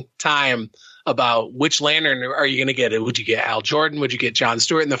long time about which Lantern are you going to get. Would you get Hal Jordan? Would you get John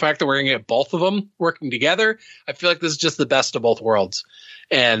Stewart? And the fact that we're going to get both of them working together, I feel like this is just the best of both worlds.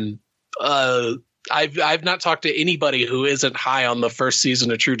 And I've not talked to anybody who isn't high on the first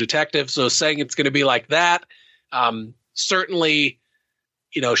season of True Detective. So saying it's going to be like that, certainly,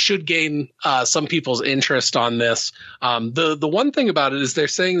 should gain some people's interest on this. The one thing about it is they're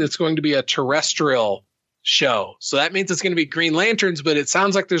saying it's going to be a terrestrial show. So that means it's going to be Green Lanterns, but it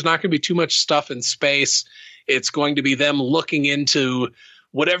sounds like there's not going to be too much stuff in space. It's going to be them looking into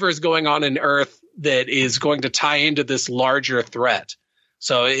whatever is going on in Earth that is going to tie into this larger threat.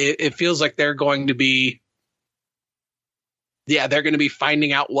 So it feels like they're going to be, they're going to be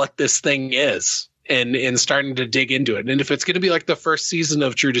finding out what this thing is and starting to dig into it. And if it's going to be like the first season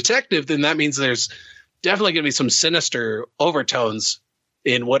of True Detective, then that means there's definitely going to be some sinister overtones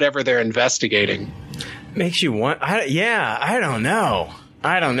in whatever they're investigating. Makes you want, I don't know.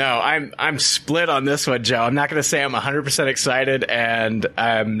 I'm split on this one, Joe. I'm not going to say I'm 100% excited, and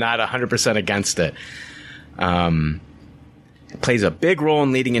I'm not 100% against it. It plays a big role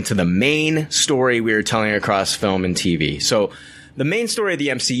in leading into the main story we were telling across film and TV. So the main story of the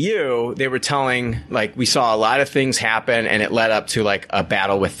MCU, they were telling, like, we saw a lot of things happen, and it led up to, like, a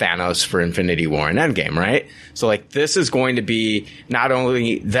battle with Thanos for Infinity War and Endgame, right? So, like, this is going to be not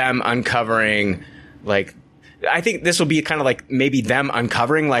only them uncovering, like, I think this will be kind of like maybe them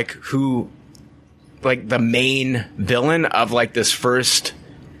uncovering, like, who, like, the main villain of, like, this first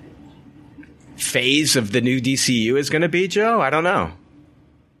phase of the new DCU is going to be, Joe? I don't know.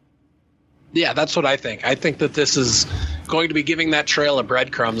 Yeah, that's what I think. I think that this is going to be giving that trail of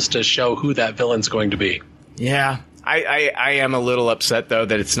breadcrumbs to show who that villain's going to be. Yeah. I am a little upset, though,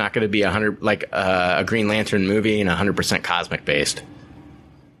 that it's not going to be a Green Lantern movie and 100% cosmic based.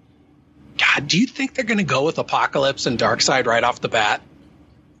 God, do you think they're going to go with Apocalypse and Darkseid right off the bat?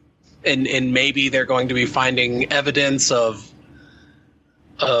 And maybe they're going to be finding evidence of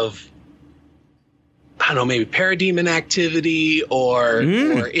I don't know, maybe parademon activity or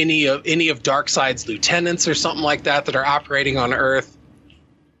any of Darkseid's lieutenants or something like that are operating on Earth.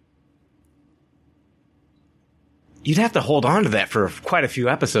 You'd have to hold on to that for quite a few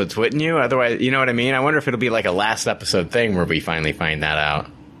episodes, wouldn't you? Otherwise, you know what I mean? I wonder if it'll be like a last episode thing where we finally find that out.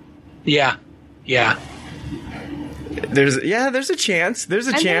 Yeah. There's a chance. There's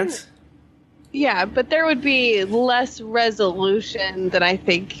a chance. Yeah, but there would be less resolution than I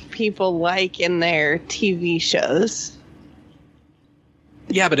think people like in their TV shows.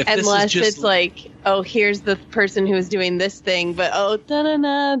 Yeah, but if unless this is just it's like, oh, here's the person who's doing this thing, but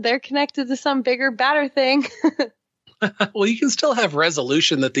they're connected to some bigger, badder thing. Well, you can still have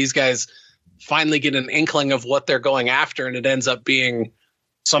resolution that these guys finally get an inkling of what they're going after, and it ends up being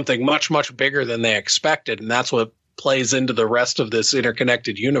something much, much bigger than they expected. And that's what plays into the rest of this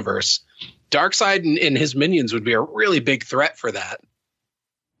interconnected universe. Darkseid and his minions would be a really big threat for that.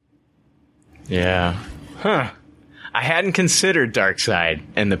 Yeah. Huh. I hadn't considered Darkseid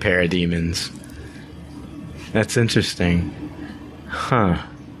and the Parademons. That's interesting. Huh.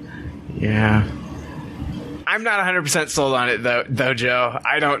 Yeah. I'm not 100% sold on it, though, Joe.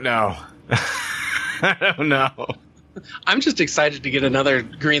 I don't know. I don't know. I'm just excited to get another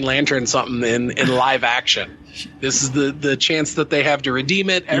Green Lantern something in live action. This is the chance that they have to redeem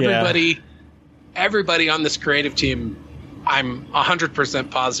it. Everybody on this creative team, I'm 100%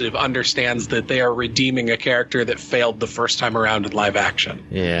 positive, understands that they are redeeming a character that failed the first time around in live action.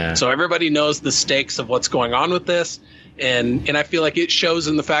 Yeah. So everybody knows the stakes of what's going on with this. And I feel like it shows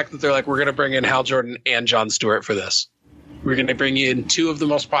in the fact that they're like, we're going to bring in Hal Jordan and John Stewart for this. We're going to bring in two of the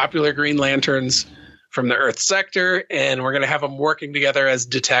most popular Green Lanterns from the Earth sector, and we're going to have them working together as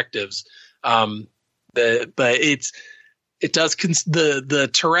detectives. But it does the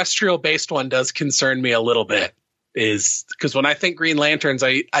terrestrial based one does concern me a little bit, is because when I think Green Lanterns,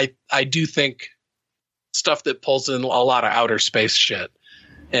 I do think stuff that pulls in a lot of outer space shit,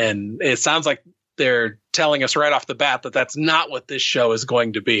 and it sounds like they're telling us right off the bat that that's not what this show is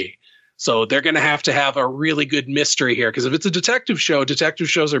going to be. So they're going to have a really good mystery here, because if it's a detective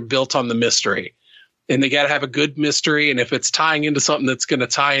shows are built on the mystery. And they got to have a good mystery. And if it's tying into something that's going to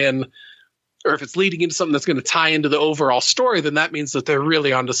tie in, or if it's leading into something that's going to tie into the overall story, then that means that they're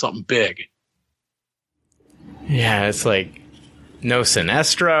really onto something big. Yeah, it's like no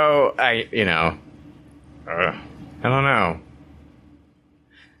Sinestro. I don't know.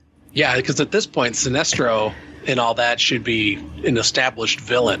 Yeah, because at this point, Sinestro and all that should be an established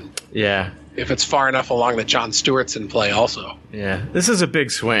villain. Yeah. If it's far enough along that John Stewart's in play also. Yeah, this is a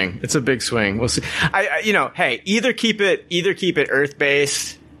big swing. It's a big swing. We'll see. Hey, either keep it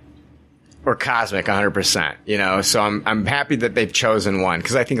Earth-based or cosmic 100%, you know? So I'm happy that they've chosen one,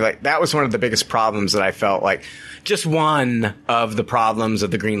 because I think like that was one of the biggest problems that I felt like just one of the problems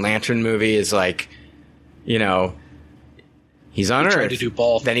of the Green Lantern movie is like, you know, he's on Earth. Try to do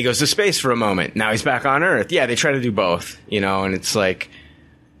both. Then he goes to space for a moment. Now he's back on Earth. Yeah, they try to do both, you know, and it's like,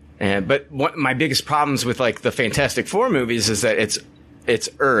 but my biggest problems with like the Fantastic Four movies is that it's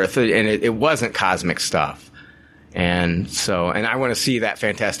Earth and it wasn't cosmic stuff. And so, and I want to see that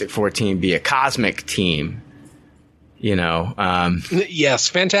Fantastic Four team be a cosmic team, you know. Yes,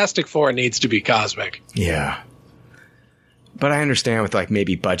 Fantastic Four needs to be cosmic. Yeah. But I understand with like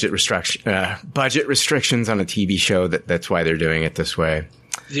maybe budget restrictions on a TV show that's why they're doing it this way.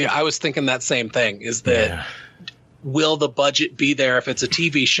 Yeah, I was thinking that same thing. Is that will the budget be there if it's a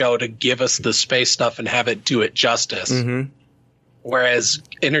TV show to give us the space stuff and have it do it justice? Mm-hmm. Whereas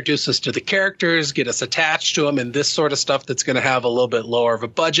introduce us to the characters, get us attached to them, and this sort of stuff that's going to have a little bit lower of a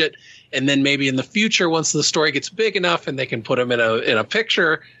budget. And then maybe in the future, once the story gets big enough and they can put them in a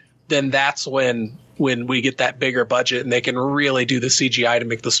picture, then that's when we get that bigger budget and they can really do the CGI to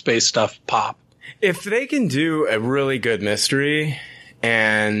make the space stuff pop. If they can do a really good mystery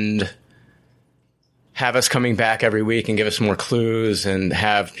and have us coming back every week and give us more clues and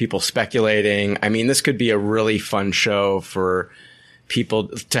have people speculating, I mean, this could be a really fun show for people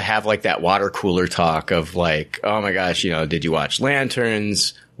to have like that water cooler talk of like, oh my gosh, you know, did you watch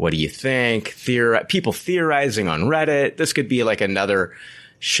Lanterns? What do you think? People theorizing on Reddit. This could be like another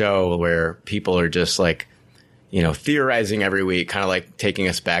show where people are just like, you know, theorizing every week, kind of like taking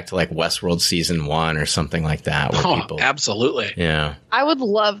us back to like Westworld season 1 or something like that. Where people, absolutely. Yeah. I would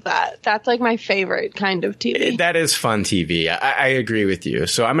love that. That's like my favorite kind of TV. That is fun TV. I agree with you.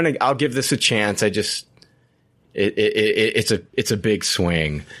 So I'll give this a chance. It's a big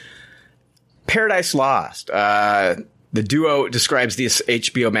swing. Paradise Lost. The duo describes this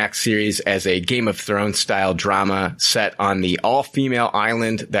HBO Max series as a Game of Thrones style drama set on the all-female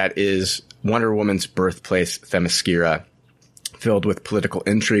island that is Wonder Woman's birthplace, Themyscira, filled with political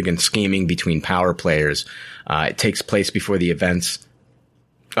intrigue and scheming between power players. It takes place before the events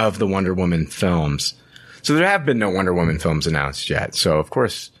of the Wonder Woman films. So there have been no Wonder Woman films announced yet. So, of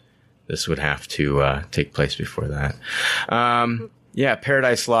course, this would have to take place before that. Yeah,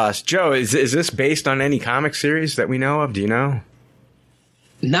 Paradise Lost. Joe, is this based on any comic series that we know of? Do you know?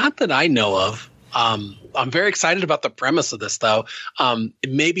 Not that I know of. I'm very excited about the premise of this, though.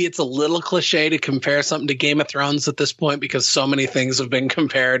 Maybe it's a little cliche to compare something to Game of Thrones at this point because so many things have been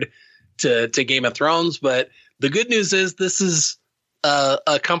compared to Game of Thrones. But the good news is this is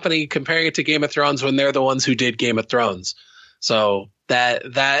a company comparing it to Game of Thrones when they're the ones who did Game of Thrones. So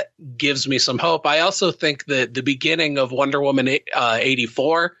that gives me some hope. I also think that the beginning of Wonder Woman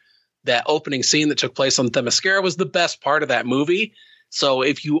 84, that opening scene that took place on Themyscira, was the best part of that movie. So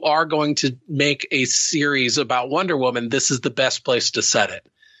if you are going to make a series about Wonder Woman, this is the best place to set it.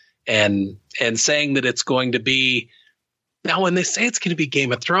 And saying that it's going to be, now when they say it's going to be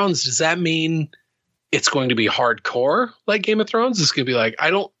Game of Thrones, does that mean it's going to be hardcore like Game of Thrones? It's going to be like,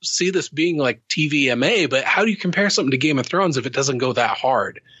 I don't see this being like TVMA, but how do you compare something to Game of Thrones if it doesn't go that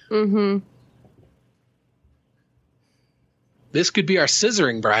hard? Mm-hmm. This could be our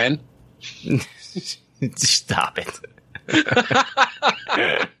scissoring, Brian. Stop it.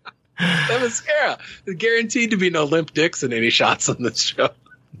 Themyscira. Guaranteed to be no limp dicks in any shots on this show.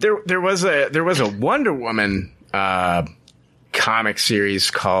 There was a Wonder Woman comic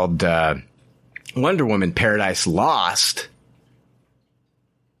series called Wonder Woman Paradise Lost.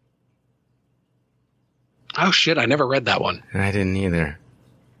 Oh shit, I never read that one. I didn't either.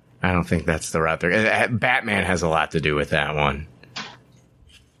 I don't think that's the route there. Batman has a lot to do with that one.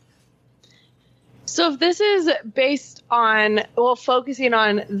 So if this is based on, focusing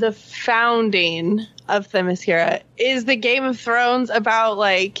on the founding of Themyscira, is the Game of Thrones about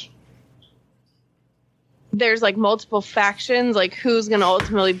like, there's like multiple factions, like who's going to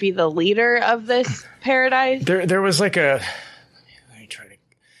ultimately be the leader of this paradise? There was like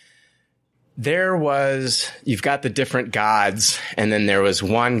you've got the different gods, and then there was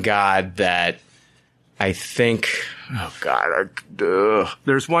one god that I think,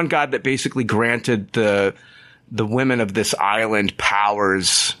 there's one god that basically granted the women of this island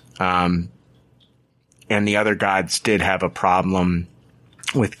powers, and the other gods did have a problem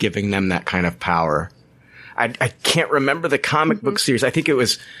with giving them that kind of power. I can't remember the comic book series. I think it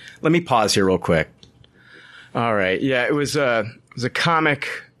was, let me pause here real quick. All right. Yeah, it was a comic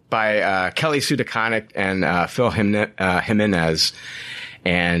by Kelly Sue DeConnick and Phil Jimenez.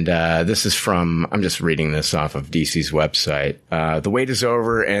 And this is from, I'm just reading this off of DC's website. The wait is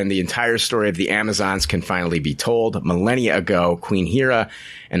over and the entire story of the Amazons can finally be told. Millennia ago, Queen Hera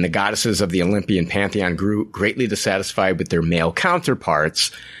and the goddesses of the Olympian pantheon grew greatly dissatisfied with their male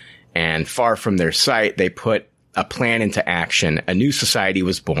counterparts. And far from their sight, they put a plan into action. A new society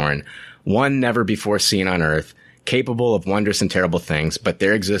was born, one never before seen on Earth, capable of wondrous and terrible things, but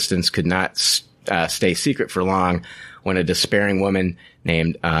their existence could not stay secret for long. When a despairing woman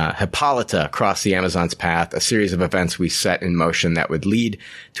named Hippolyta crossed the Amazon's path, a series of events we set in motion that would lead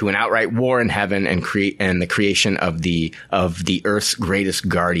to an outright war in heaven and the creation of the Earth's greatest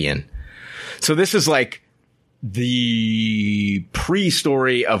guardian. So this is like the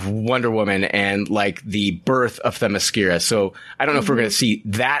pre-story of Wonder Woman and like the birth of Themyscira. So I don't know if we're going to see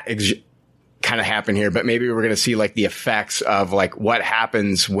that kind of happen here, but maybe we're going to see like the effects of like what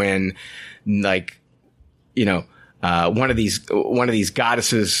happens when like, you know, one of these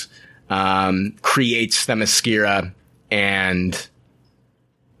goddesses creates Themyscira, and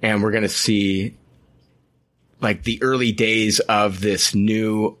we're going to see like the early days of this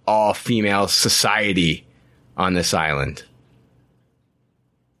new all-female society on this island.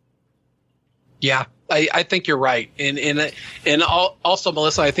 Yeah, I think you're right, and also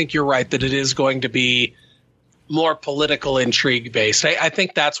Melissa, I think you're right that it is going to be more political intrigue based. I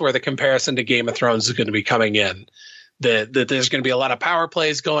think that's where the comparison to Game of Thrones is going to be coming in. That there's going to be a lot of power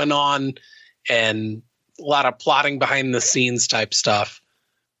plays going on and a lot of plotting behind the scenes type stuff.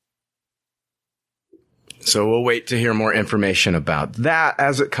 So we'll wait to hear more information about that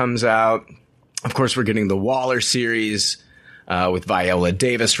as it comes out. Of course, we're getting the Waller series with Viola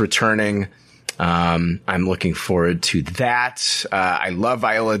Davis returning. I'm looking forward to that. I love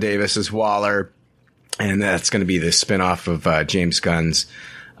Viola Davis as Waller, and that's going to be the spinoff of James Gunn's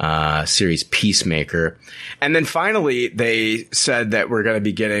series Peacemaker. And then finally, they said that we're going to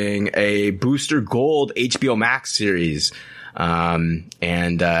be getting a Booster Gold HBO Max series. And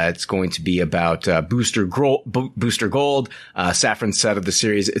it's going to be about Booster Gold. Safran said of the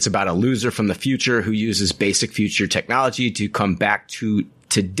series, it's about a loser from the future who uses basic future technology to come back to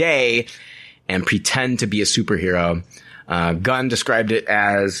today and pretend to be a superhero. Gunn described it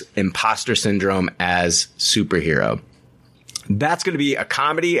as imposter syndrome as superhero. That's going to be a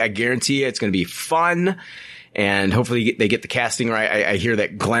comedy. I guarantee you it's going to be fun. And hopefully they get the casting right. I hear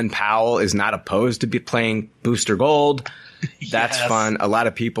that Glenn Powell is not opposed to be playing Booster Gold. That's yes. Fun. A lot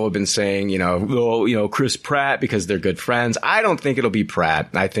of people have been saying, Chris Pratt because they're good friends. I don't think it'll be Pratt.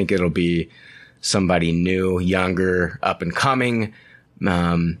 I think it'll be somebody new, younger, up and coming.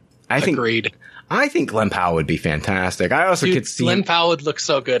 Agreed. I think Glenn Powell would be fantastic. I also could see Glenn Powell would look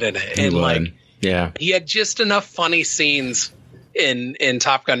so good in it. And yeah, he had just enough funny scenes in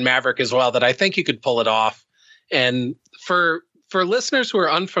Top Gun Maverick as well that I think you could pull it off. And for listeners who are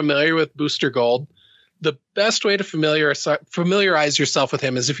unfamiliar with Booster Gold, the best way to familiarize yourself with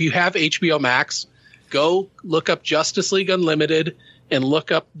him is if you have HBO Max, go look up Justice League Unlimited and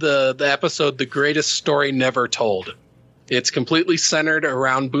look up the episode The Greatest Story Never Told. It's completely centered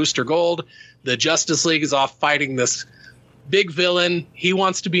around Booster Gold. The Justice League is off fighting this big villain. He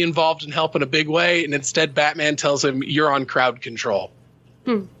wants to be involved in help in a big way, and instead Batman tells him, you're on crowd control.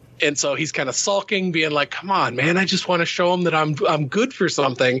 And so he's kind of sulking, being like, come on, man, I just want to show him that I'm good for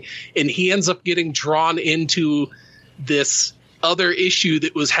something. And he ends up getting drawn into this other issue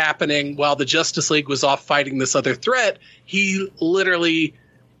that was happening while the Justice League was off fighting this other threat. He literally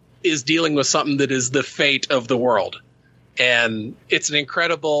is dealing with something that is the fate of the world. And it's an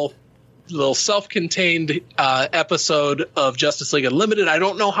incredible little self-contained episode of Justice League Unlimited. I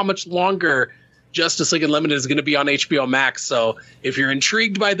don't know how much longer Justice League Unlimited is going to be on HBO Max. So if you're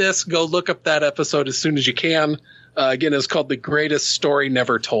intrigued by this, go look up that episode as soon as you can. Again, it's called The Greatest Story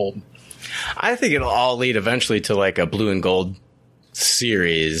Never Told. I think it'll all lead eventually to like a Blue and Gold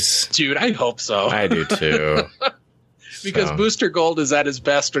series. Dude, I hope so. I do too. Because Booster Gold is at his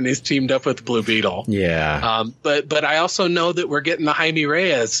best when he's teamed up with Blue Beetle. Yeah. But I also know that we're getting the Jaime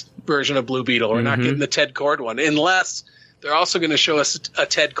Reyes version of Blue Beetle. We're not getting the Ted Kord one, unless they're also going to show us a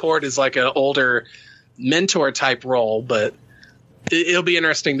Ted Kord as like an older mentor type role. But it'll be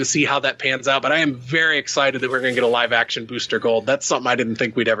interesting to see how that pans out. But I am very excited that we're going to get a live action Booster Gold. That's something I didn't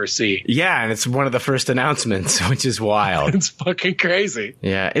think we'd ever see. Yeah, and it's one of the first announcements, which is wild. It's fucking crazy.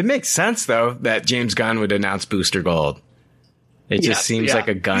 Yeah, it makes sense though that James Gunn would announce Booster Gold. It just seems like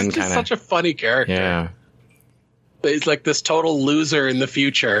a Gunn kind of such a funny character. Yeah. But he's like this total loser in the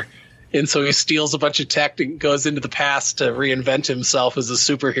future. And so he steals a bunch of tech and goes into the past to reinvent himself as a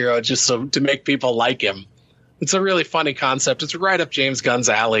superhero just to make people like him. It's a really funny concept. It's right up James Gunn's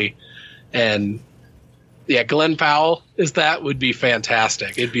alley. And Yeah, Glenn Powell would be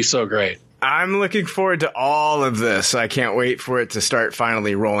fantastic. It'd be so great. I'm looking forward to all of this. I can't wait for it to start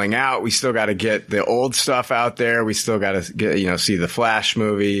finally rolling out. We still got to get the old stuff out there. We still got to get, see the Flash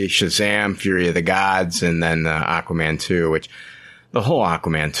movie, Shazam, Fury of the Gods, and then Aquaman 2, which the whole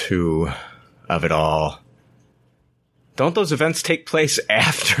Aquaman 2 of it all. Don't those events take place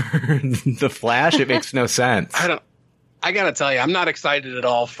after the Flash? It makes no sense. I got to tell you, I'm not excited at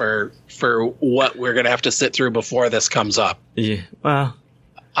all for what we're going to have to sit through before this comes up. Yeah. Well,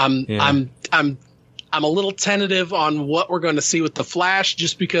 I'm a little tentative on what we're going to see with the Flash,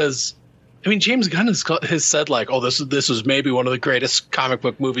 just because, I mean, James Gunn has said like, oh, this is maybe one of the greatest comic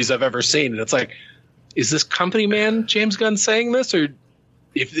book movies I've ever seen. And it's like, is this company man James Gunn saying this? Or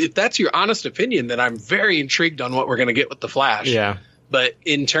if that's your honest opinion, then I'm very intrigued on what we're going to get with the Flash. Yeah. But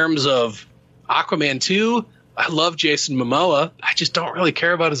in terms of Aquaman 2, I love Jason Momoa. I just don't really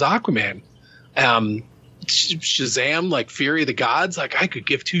care about his Aquaman. Shazam, like Fury of the Gods, like I could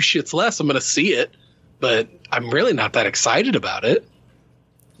give two shits less. I'm going to see it, but I'm really not that excited about it.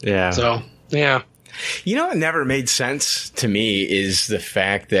 Yeah. So, yeah. You know what never made sense to me is the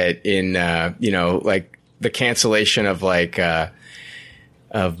fact that in, like the cancellation of like, Henry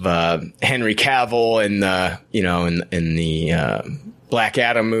Cavill and in the Black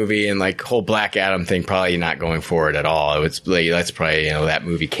Adam movie and like whole Black Adam thing probably not going forward at all. It was like, that's probably, that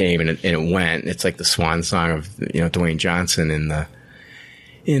movie came and it went. It's like the swan song of, Dwayne Johnson in the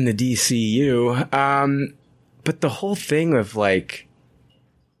DCU. But the whole thing of like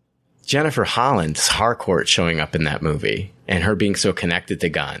Jennifer Holland's Harcourt showing up in that movie and her being so connected to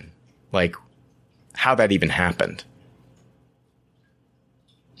Gunn, like how that even happened.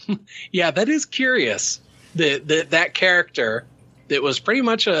 Yeah, that is curious. That character that was pretty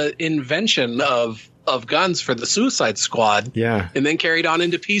much an invention of Gunn's for the Suicide Squad. Yeah. And then carried on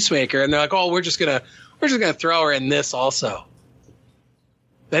into Peacemaker. And they're like, oh, we're just gonna throw her in this also.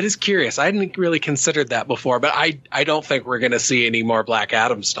 That is curious. I hadn't really considered that before, but I don't think we're going to see any more Black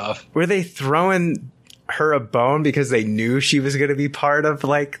Adam stuff. Were they throwing her a bone because they knew she was going to be part of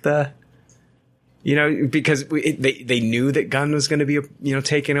like the, because they knew that Gunn was going to be,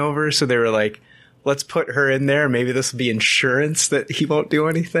 taking over. So they were like, let's put her in there. Maybe this will be insurance that he won't do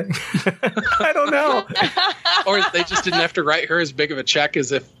anything. I don't know. Or they just didn't have to write her as big of a check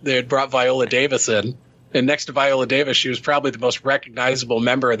as if they had brought Viola Davis in. And next to Viola Davis, she was probably the most recognizable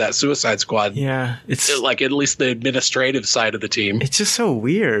member of that Suicide Squad. Yeah. It's like at least the administrative side of the team. It's just so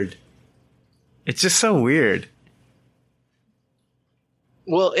weird.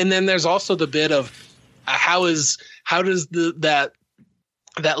 Well, and then there's also the bit of how does that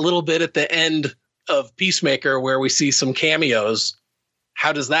little bit at the end of Peacemaker where we see some cameos,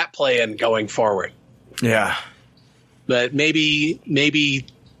 how does that play in going forward? Yeah. But maybe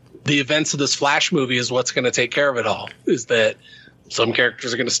the events of this Flash movie is what's going to take care of it all, is that some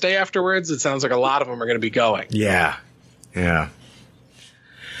characters are going to stay afterwards. It sounds like a lot of them are going to be going. Yeah. Yeah.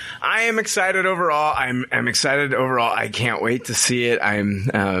 I am excited overall. I'm excited overall. I can't wait to see it.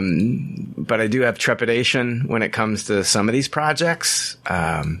 But I do have trepidation when it comes to some of these projects.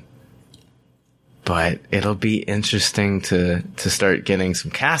 But it'll be interesting to start getting some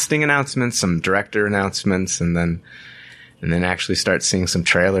casting announcements, some director announcements, and then actually start seeing some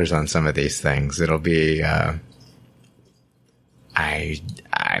trailers on some of these things. It'll be,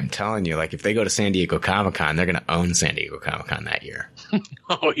 I'm telling you, like if they go to San Diego Comic-Con, they're going to own San Diego Comic-Con that year.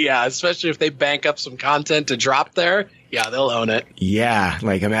 Oh yeah. Especially if they bank up some content to drop there. Yeah, they'll own it. Yeah.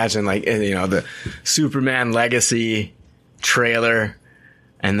 Like imagine like, the Superman Legacy trailer,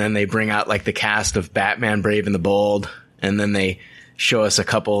 and then they bring out like the cast of Batman Brave and the Bold, and then they show us a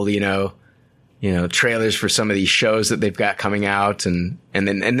couple, trailers for some of these shows that they've got coming out. And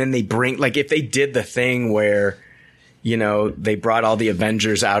then they bring, like, if they did the thing where, they brought all the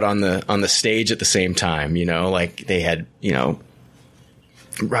Avengers out on the stage at the same time, like they had,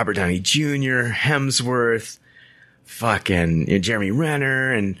 Robert Downey Jr., Hemsworth, fucking Jeremy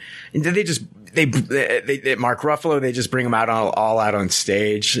Renner. And they Mark Ruffalo, they just bring them out all out on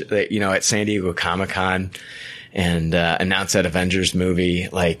stage, at San Diego Comic-Con and, announce that Avengers movie.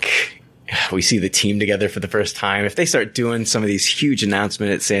 Like, we see the team together for the first time. If they start doing some of these huge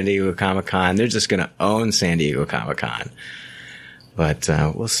announcements at San Diego Comic-Con, they're just going to own San Diego Comic-Con. But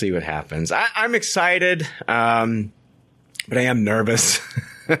we'll see what happens. I'm excited, but I am nervous.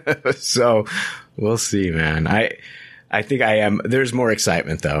 So we'll see, man. I think I am. There's more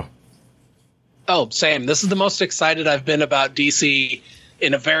excitement, though. Oh, same. This is the most excited I've been about DC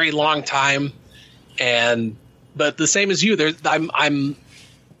in a very long time. But the same as you,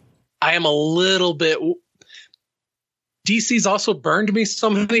 I am a little bit. DC's also burned me so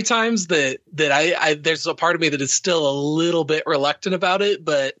many times that I there's a part of me that is still a little bit reluctant about it,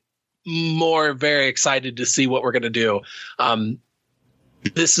 but more very excited to see what we're going to do.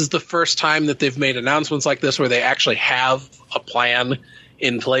 This is the first time that they've made announcements like this where they actually have a plan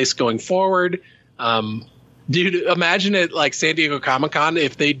in place going forward. Dude, imagine it like San Diego Comic-Con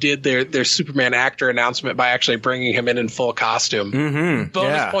if they did their Superman actor announcement by actually bringing him in full costume. Mm-hmm.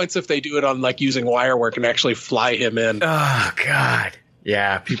 Bonus points if they do it on like using wire work and actually fly him in. Oh, God.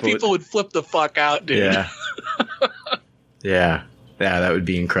 Yeah. People would flip the fuck out, dude. Yeah. Yeah, that would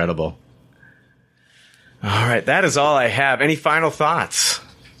be incredible. All right. That is all I have. Any final thoughts?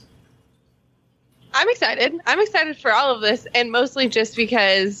 I'm excited. I'm excited for all of this, and mostly just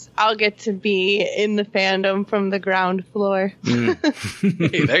because I'll get to be in the fandom from the ground floor. Hey,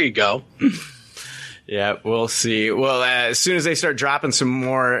 there you go. Yeah, we'll see. Well, as soon as they start dropping some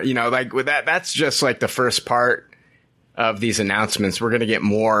more, like with that's just like the first part of these announcements. We're going to get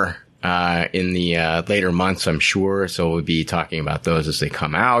more in the later months, I'm sure. So we'll be talking about those as they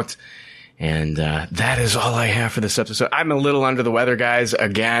come out. And that is all I have for this episode. I'm a little under the weather, guys,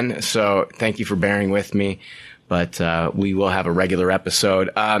 again, so thank you for bearing with me. But we will have a regular episode.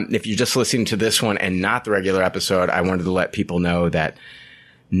 If you're just listening to this one and not the regular episode, I wanted to let people know that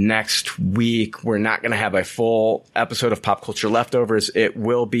next week we're not going to have a full episode of Pop Culture Leftovers.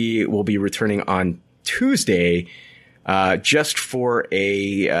 We'll be returning on Tuesday just for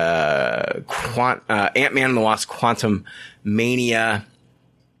a Ant-Man and the Wasp Quantum Mania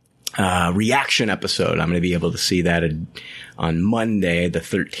reaction episode. I'm going to be able to see that on Monday, the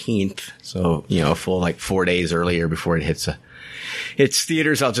 13th. So, a full 4 days earlier before it hits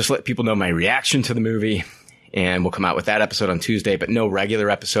theaters. I'll just let people know my reaction to the movie, and we'll come out with that episode on Tuesday, but no regular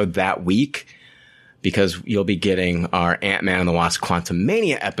episode that week because you'll be getting our Ant-Man and the Wasp Quantum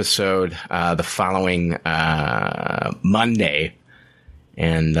Mania episode, the following, Monday.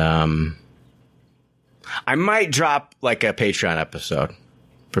 And, I might drop a Patreon episode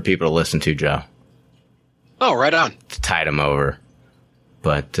for people to listen to, Joe. Oh, right on. To tide them over.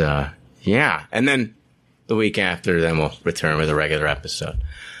 But, yeah. And then the week after, then we'll return with a regular episode.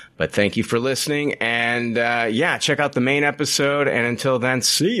 But thank you for listening. And, check out the main episode. And until then,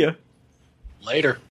 see ya. Later.